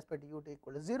I with respect to u2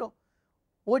 equal to 0,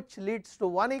 which leads to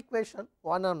one equation,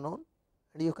 one unknown,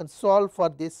 and you can solve for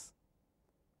this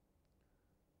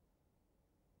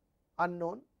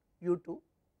unknown u2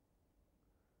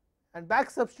 and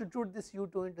back substitute this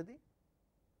u2 into the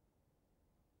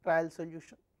trial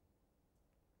solution.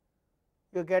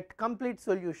 You get complete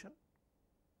solution.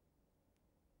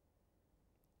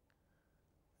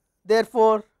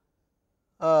 Therefore,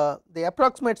 the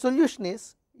approximate solution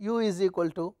is u is equal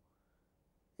to,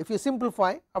 if you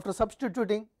simplify after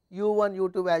substituting u1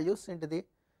 u2 values into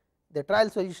the trial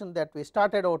solution that we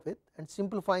started out with and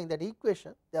simplifying that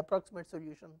equation, the approximate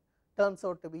solution turns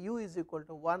out to be u is equal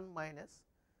to 1 minus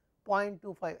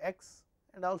 0.25 x,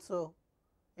 and also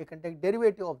you can take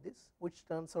derivative of this, which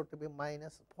turns out to be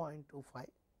minus 0.25.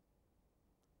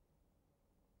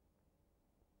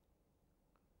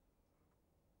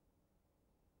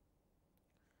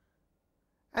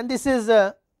 And this is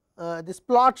this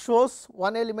plot shows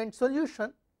one element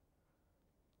solution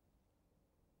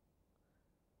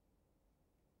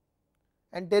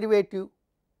and derivative,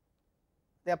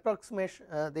 the approximation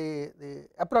the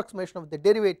approximation of the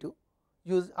derivative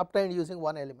obtained using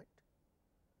one element.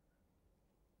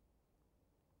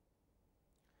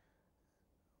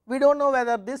 We do not know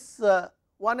whether this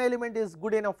one element is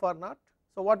good enough or not.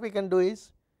 So, what we can do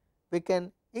is we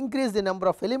can increase the number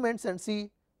of elements and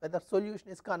see whether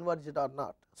solution is converged or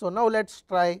not. So, now let us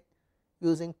try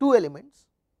using two element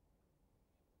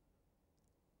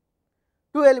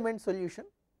solution.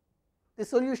 the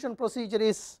solution procedure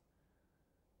is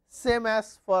same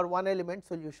as for one element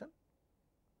solution.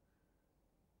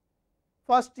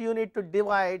 First you need to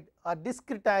divide or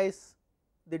discretize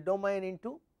the domain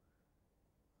into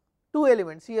two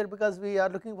elements here, because we are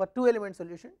looking for two element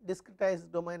solution, discretize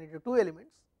domain into two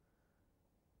elements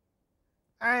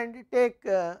and take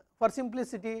for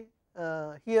simplicity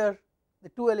here the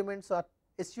two elements are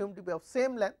assumed to be of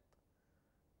same length,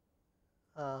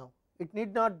 it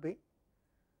need not be.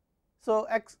 So,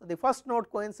 x, the first node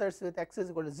coincides with x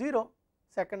is equal to 0,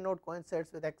 second node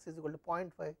coincides with x is equal to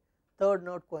 0.5, third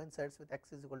node coincides with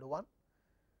x is equal to 1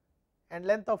 and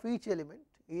length of each element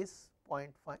is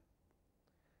 0.5.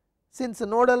 Since the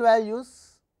nodal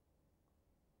values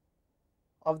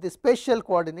of the spatial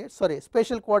coordinates,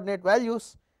 spatial coordinate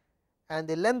values and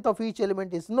the length of each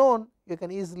element is known, you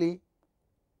can easily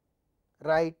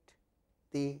write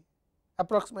the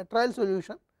approximate trial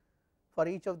solution for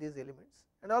each of these elements.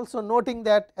 And also noting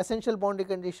that essential boundary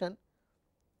condition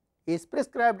is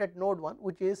prescribed at node 1,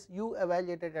 which is u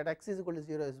evaluated at x is equal to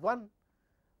 0 is 1,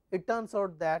 it turns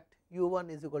out that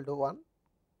u1 is equal to 1.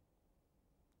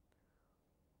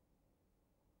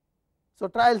 So,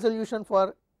 trial solution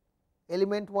for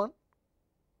element 1,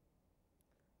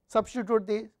 substitute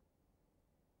the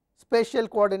spatial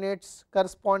coordinates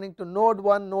corresponding to node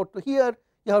 1, node 2, here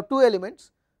you have two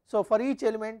elements. So, for each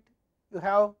element you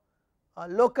have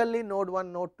locally node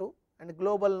 1, node 2 and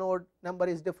global node number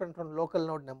is different from local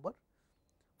node number.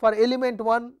 For element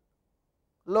 1,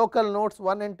 local nodes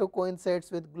 1 and 2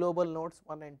 coincides with global nodes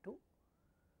 1 and 2.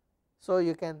 So,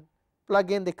 you can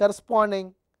plug in the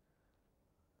corresponding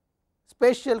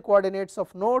spatial coordinates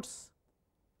of nodes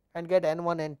and get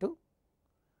n1 n2,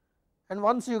 and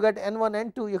once you get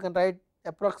n1 n2 you can write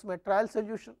approximate trial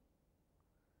solution.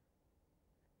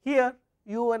 Here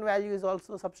u1 value is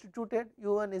also substituted,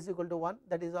 u1 is equal to 1,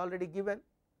 that is already given,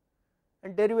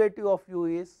 and derivative of u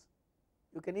is,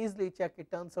 you can easily check,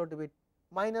 it turns out to be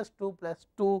minus 2 plus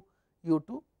 2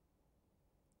 u2.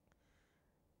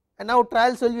 And now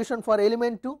trial solution for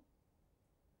element 2.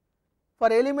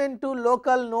 For element 2,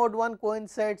 local node 1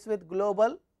 coincides with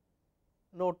global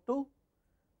node 2,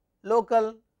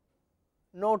 local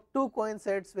node 2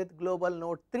 coincides with global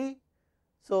node 3.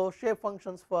 So, shape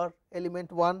functions for element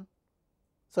 2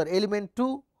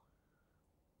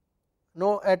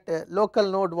 at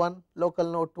local node 1,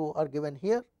 local node 2 are given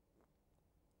here,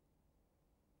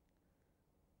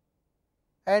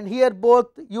 and here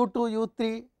both u2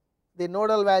 u3 the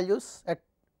nodal values at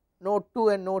node 2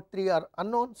 and node 3 are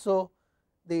unknown. So,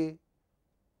 the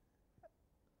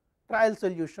trial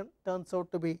solution turns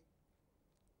out to be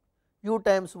u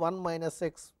times 1 minus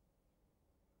x,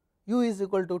 u is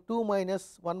equal to 2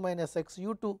 minus 1 minus x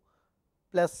u2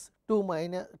 plus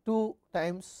 2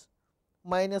 times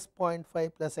minus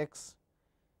 0.5 plus x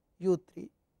u3,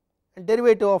 and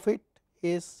derivative of it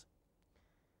is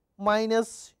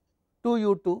minus 2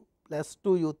 u2 plus 2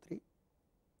 u3.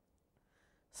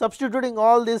 Substituting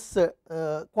all these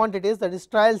quantities, that is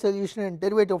trial solution and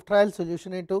derivative of trial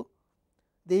solution, into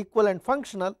the equivalent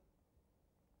functional,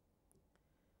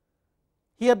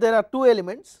 here there are two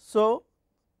elements. So,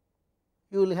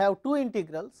 you will have two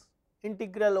integrals,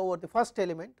 integral over the first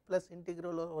element plus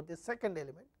integral over the second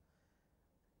element.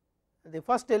 The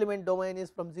first element domain is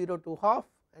from 0 to half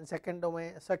and second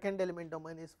element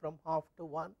domain is from half to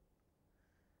 1,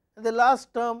 and the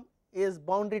last term is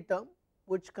boundary term,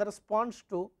 which corresponds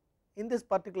to, in this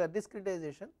particular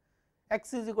discretization,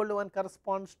 x is equal to 1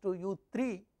 corresponds to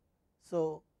u3.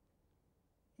 So,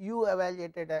 u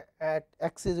evaluated at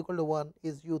x is equal to 1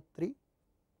 is u3.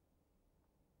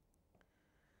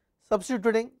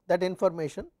 Substituting that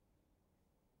information,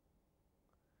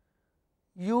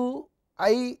 u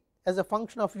I as a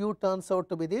function of u turns out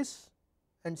to be this,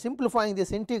 and simplifying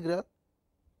this integral,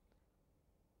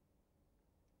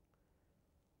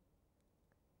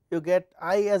 you get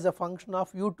I as a function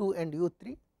of u2 and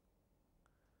u3,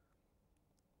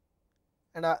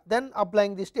 and then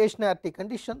applying the stationarity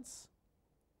conditions,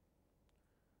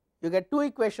 you get two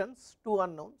equations, two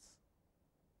unknowns.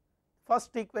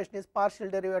 First equation is partial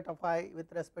derivative of I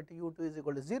with respect to u2 is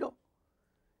equal to 0,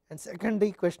 and second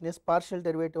equation is partial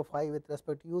derivative of I with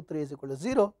respect to u3 is equal to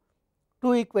 0.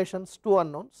 Two equations, two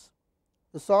unknowns.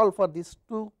 To solve for these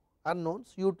two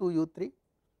unknowns u2 u3,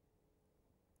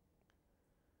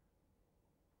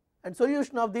 and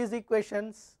solution of these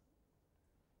equations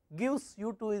gives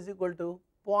u2 is equal to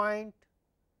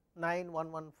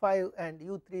 0.9115 and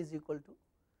u3 is equal to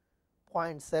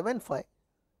 0.75.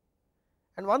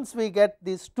 And once we get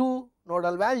these two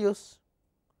nodal values,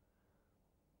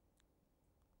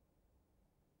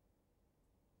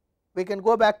 we can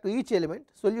go back to each element,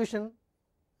 solution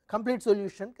complete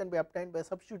solution can be obtained by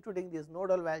substituting these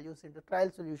nodal values into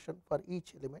trial solution for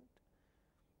each element.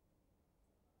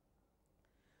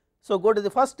 So, go to the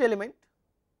first element,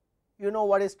 you know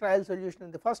what is trial solution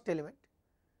in the first element,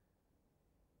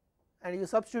 and you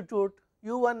substitute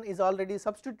u1 is already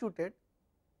substituted.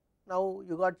 Now,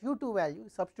 you got u2 value,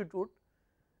 substitute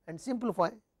and simplify,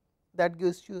 that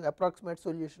gives you approximate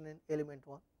solution in element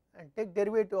 1, and take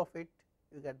derivative of it,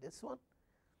 you get this one.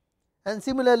 And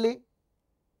similarly,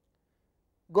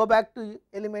 go back to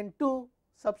element 2,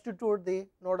 substitute the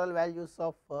nodal values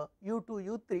of u2,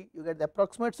 u3, you get the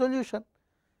approximate solution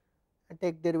and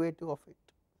take derivative of it,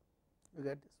 you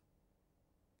get this.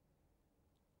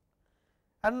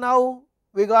 And now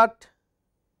we got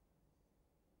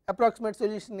approximate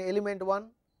solution in element 1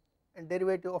 and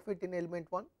derivative of it in element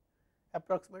 1,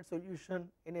 approximate solution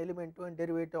in element 2 and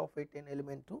derivative of it in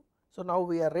element 2. So, now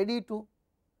we are ready to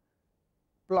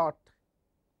plot.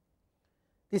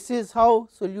 This is how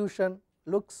solution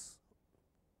looks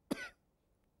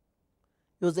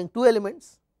using 2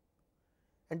 elements,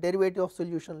 and derivative of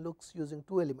solution looks using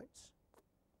 2 elements.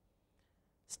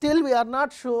 Still we are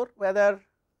not sure whether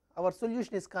our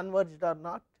solution is converged or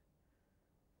not.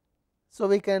 So,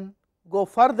 we can go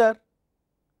further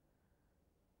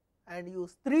and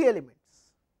use 3 elements.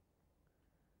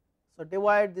 So,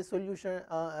 divide the solution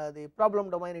the problem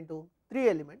domain into 3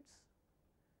 elements,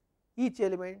 each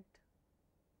element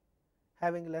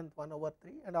having length 1 over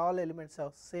 3 and all elements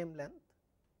have same length,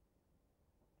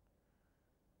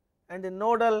 and the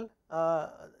nodal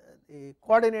the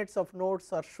coordinates of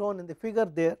nodes are shown in the figure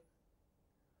there.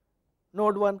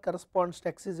 Node 1 corresponds to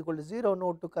x is equal to 0,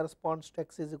 node 2 corresponds to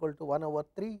x is equal to 1 over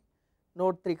 3,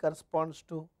 node 3 corresponds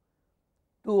to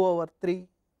 2 over 3,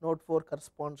 node 4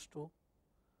 corresponds to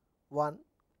 1,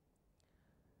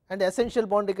 and the essential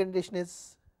boundary condition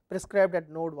is prescribed at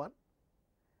node 1,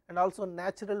 and also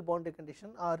natural boundary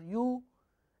condition or u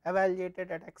evaluated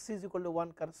at x is equal to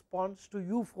 1 corresponds to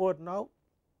u4 now.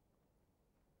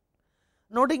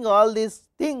 Noting all these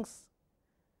things,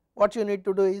 what you need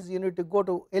to do is you need to go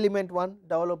to element 1,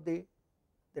 develop the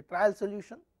trial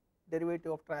solution,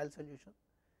 derivative of trial solution.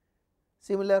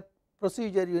 Similar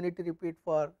procedure you need to repeat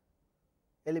for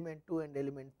element 2 and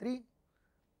element 3,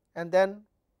 and then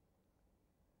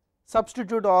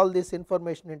substitute all this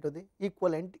information into the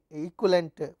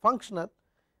equivalent functional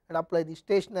and apply the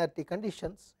stationarity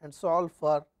conditions and solve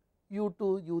for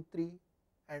u2, u3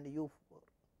 and u4.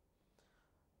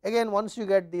 Again, once you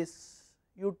get this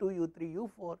u2, u3,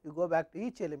 u4, you go back to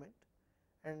each element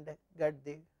and get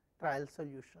the trial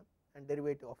solution and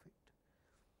derivative of it.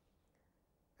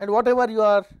 And whatever you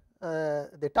are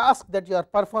the task that you are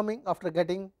performing after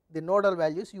getting the nodal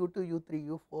values u2, u3,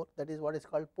 u4, that is what is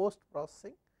called post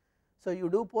processing. So,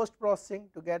 you do post processing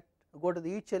to go to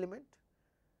the each element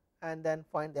and then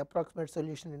find the approximate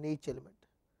solution in each element.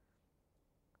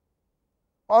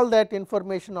 All that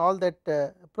information, all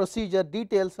that procedure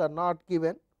details are not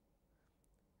given,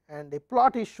 and a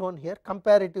plot is shown here,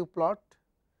 comparative plot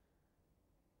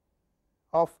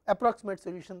of approximate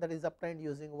solution that is obtained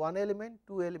using 1 element,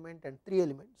 2 element and 3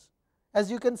 elements. As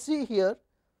you can see here,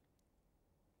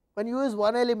 when you use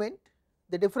 1 element,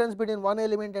 the difference between 1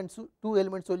 element and 2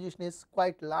 element solution is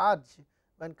quite large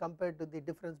when compared to the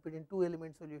difference between 2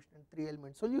 element solution and 3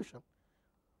 element solution.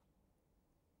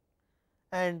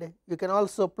 And you can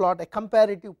also plot a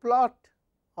comparative plot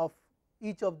of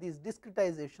each of these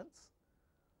discretizations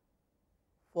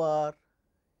for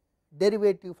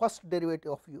derivative, first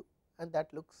derivative of u, and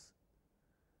that looks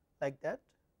like that.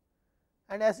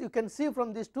 And as you can see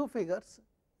from these 2 figures,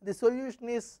 the solution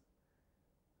is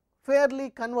fairly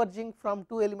converging from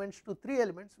 2 elements to 3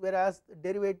 elements, whereas the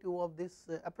derivative of this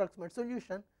approximate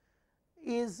solution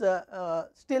is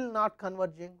still not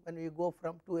converging when we go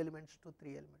from 2 elements to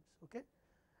 3 elements. Okay.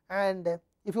 And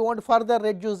if you want to further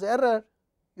reduce error,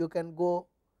 you can go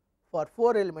for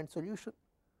 4 element solution.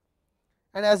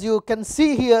 And as you can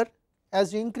see here,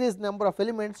 as you increase the number of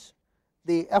elements,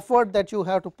 the effort that you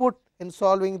have to put in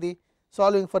solving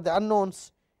for the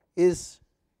unknowns is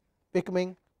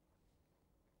becoming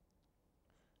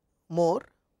more.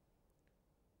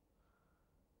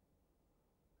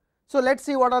 So, let us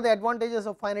see what are the advantages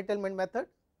of finite element method.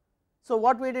 So,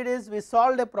 what we did is we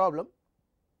solved a problem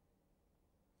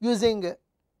using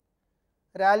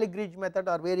Rayleigh-Grigg method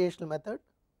or variational method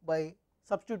by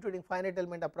substituting finite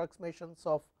element approximations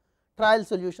of trial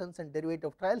solutions and derivative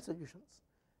of trial solutions.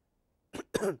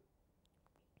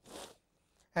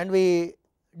 And we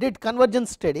did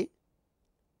convergence study,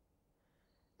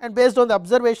 and based on the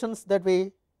observations that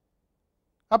we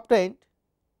obtained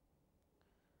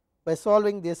by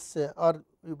solving this or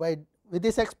with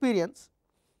this experience,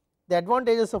 the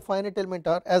advantages of finite element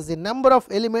are, as the number of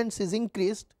elements is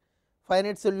increased,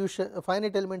 finite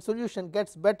element solution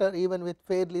gets better even with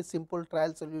fairly simple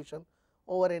trial solution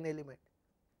over an element.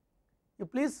 You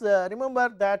please remember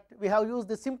that we have used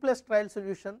the simplest trial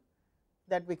solution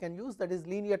that we can use, that is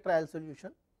linear trial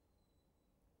solution,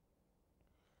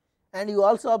 and you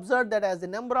also observe that as the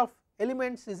number of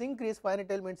elements is increased, finite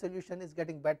element solution is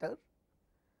getting better.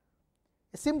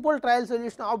 A simple trial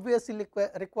solution obviously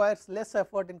requires less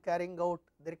effort in carrying out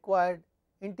the required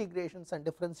integrations and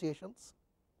differentiations.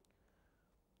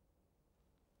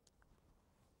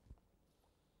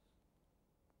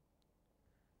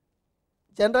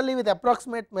 Generally, with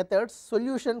approximate methods,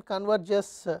 solution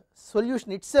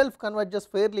itself converges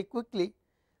fairly quickly.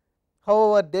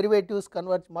 However, derivatives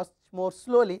converge much more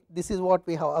slowly. This is what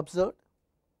we have observed.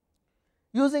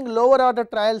 Using lower order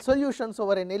trial solutions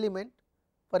over an element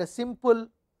for a simple,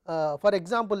 for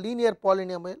example, linear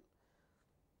polynomial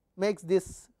makes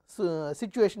this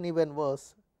situation even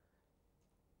worse.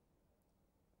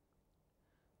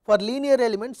 For linear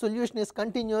element, solution is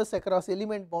continuous across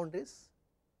element boundaries,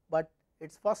 but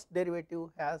its first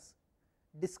derivative has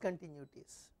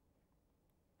discontinuities.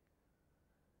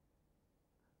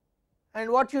 And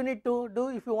what you need to do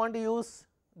if you want to use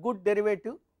good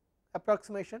derivative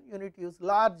approximation, you need to use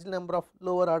large number of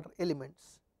lower order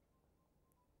elements.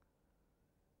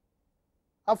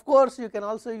 Of course, you can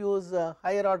also use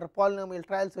higher order polynomial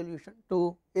trial solution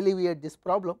to alleviate this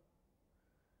problem.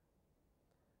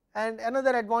 And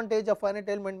another advantage of finite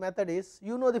element method is,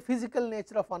 you know the physical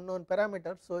nature of unknown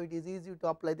parameters, so it is easy to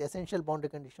apply the essential boundary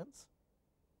conditions.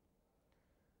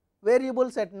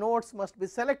 Variables at nodes must be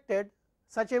selected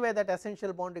such a way that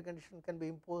essential boundary condition can be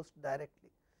imposed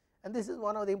directly, and this is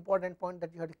one of the important point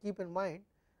that you have to keep in mind.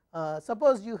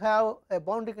 Suppose you have a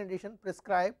boundary condition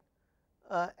prescribed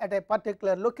at a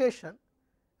particular location,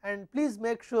 and please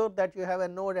make sure that you have a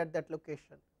node at that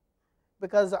location,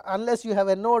 because unless you have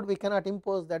a node we cannot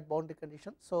impose that boundary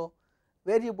condition. So,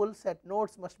 variables at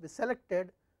nodes must be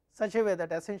selected such a way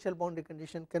that essential boundary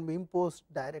condition can be imposed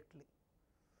directly.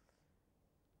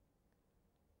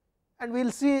 And we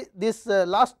will see this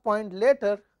last point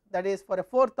later, that is, for a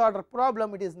fourth order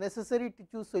problem it is necessary to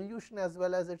choose solution as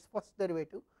well as its first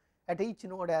derivative at each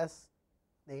node as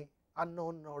the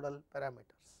unknown nodal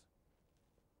parameters.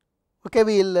 Okay,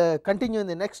 we will continue in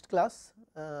the next class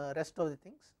rest of the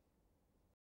things.